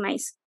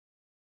maximize.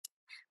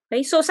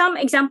 Okay, so some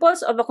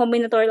examples of a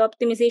combinatorial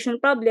optimization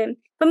problem,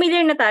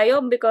 familiar na tayo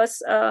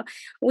because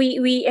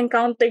we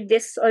encountered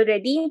this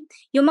already.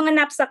 Yung mga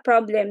knapsack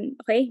problem,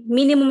 okay,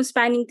 minimum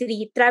spanning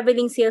tree,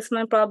 traveling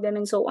salesman problem,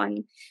 and so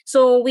on.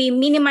 So we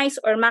minimize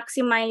or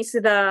maximize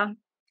the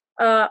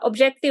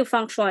objective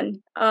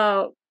function,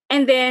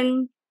 and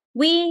then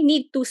we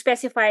need to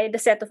specify the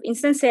set of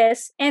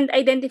instances and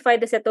identify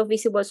the set of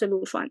visible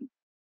solution.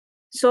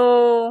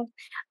 So,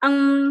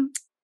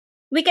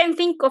 we can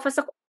think of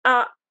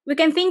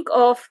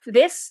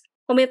this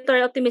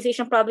combinatorial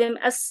optimization problem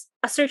as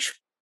a search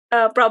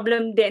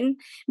problem then,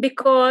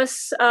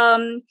 because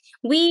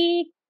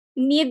we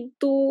need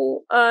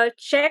to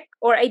check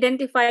or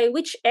identify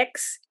which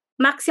X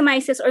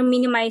maximizes or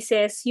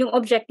minimizes yung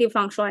objective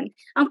function.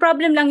 Ang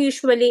problem lang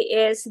usually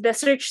is the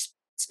search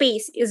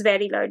space is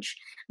very large.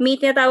 May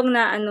tinatawag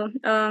na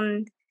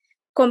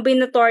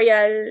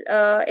combinatorial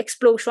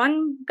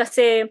explosion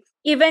kasi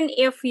even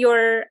if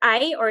your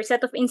I or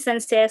set of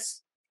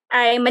instances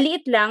ay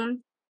maliit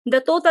lang,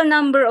 the total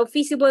number of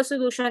feasible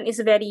solution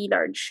is very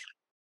large.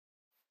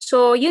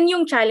 So, yun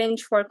yung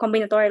challenge for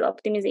combinatorial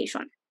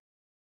optimization.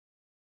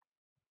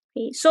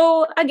 Okay.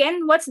 So,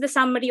 again, what's the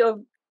summary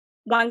of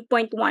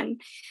 1.1?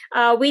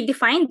 We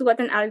defined what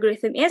an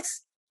algorithm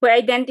is. We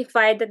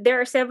identified that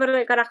there are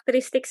several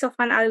characteristics of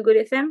an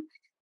algorithm.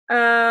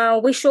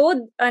 We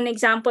showed an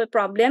example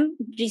problem,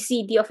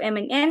 GCD of M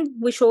and N.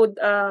 We showed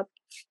 2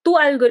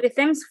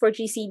 algorithms for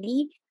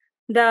GCD.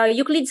 The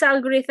Euclid's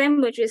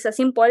algorithm, which is a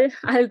simple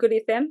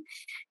algorithm,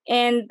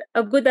 and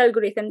a good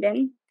algorithm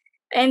then.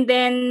 And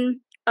then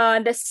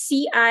the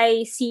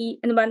CIC,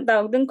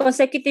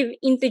 consecutive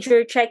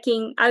integer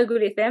checking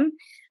algorithm.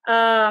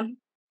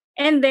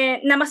 And then,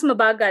 na mas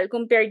mabagal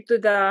compared to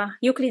the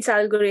Euclid's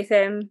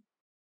algorithm.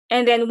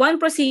 And then one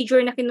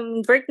procedure na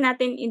kinonvert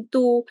natin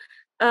into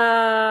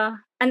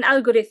an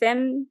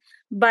algorithm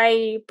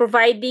by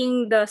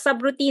providing the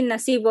subroutine na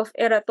sieve of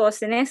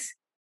Eratosthenes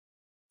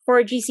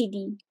for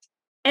GCD.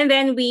 And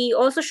then we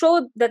also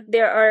showed that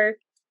there are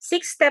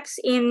 6 steps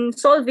in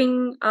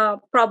solving a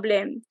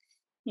problem.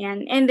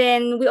 And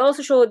then we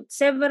also showed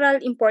several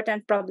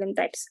important problem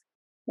types.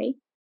 Okay.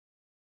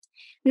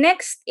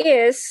 Next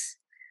is,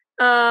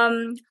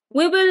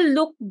 we will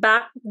look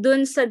back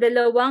dun sa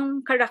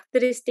dalawang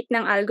characteristic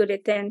ng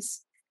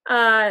algorithms.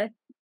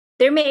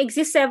 There may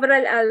exist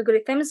several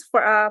algorithms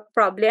for a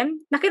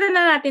problem. Nakita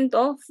na natin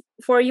to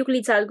for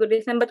Euclid's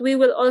algorithm, but we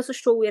will also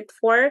show it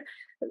for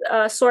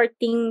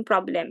sorting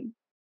problem.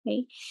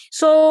 Okay.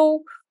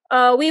 So,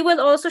 we will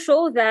also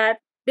show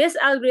that these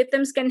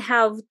algorithms can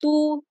have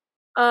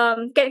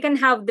can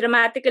have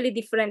dramatically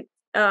different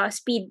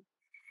speed.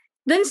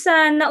 Dun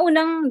sa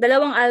naunang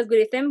dalawang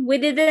algorithm, we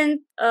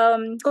didn't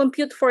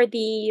compute for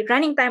the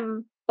running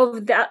time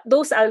of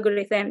those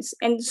algorithms.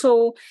 And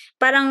so,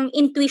 parang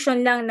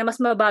intuition lang na mas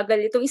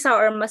mabagal itong isa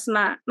or mas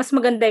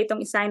maganda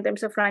itong isa in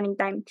terms of running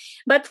time.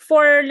 But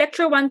for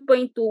lecture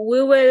 1.2,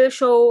 we will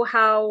show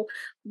how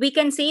we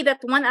can say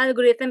that one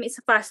algorithm is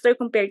faster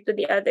compared to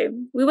the other.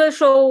 We will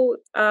show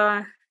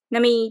na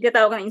may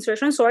tatawag ng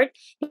insertion sort.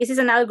 This is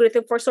an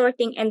algorithm for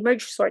sorting and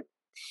merge sort.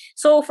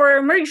 So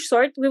for merge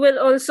sort, we will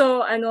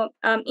also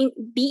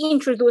be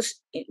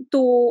introduced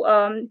to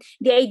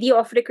the idea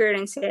of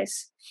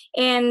recurrences.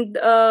 And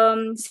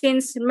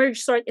since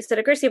merge sort is a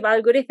recursive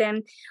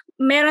algorithm,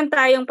 meron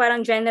tayong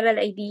parang general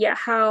idea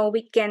how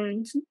we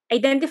can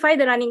identify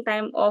the running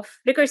time of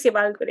recursive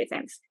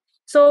algorithms.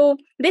 So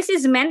this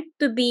is meant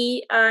to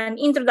be an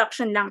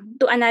introduction lang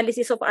to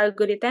analysis of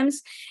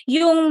algorithms.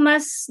 Yung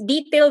mas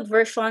detailed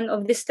version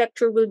of this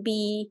lecture will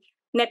be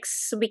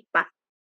next week pa.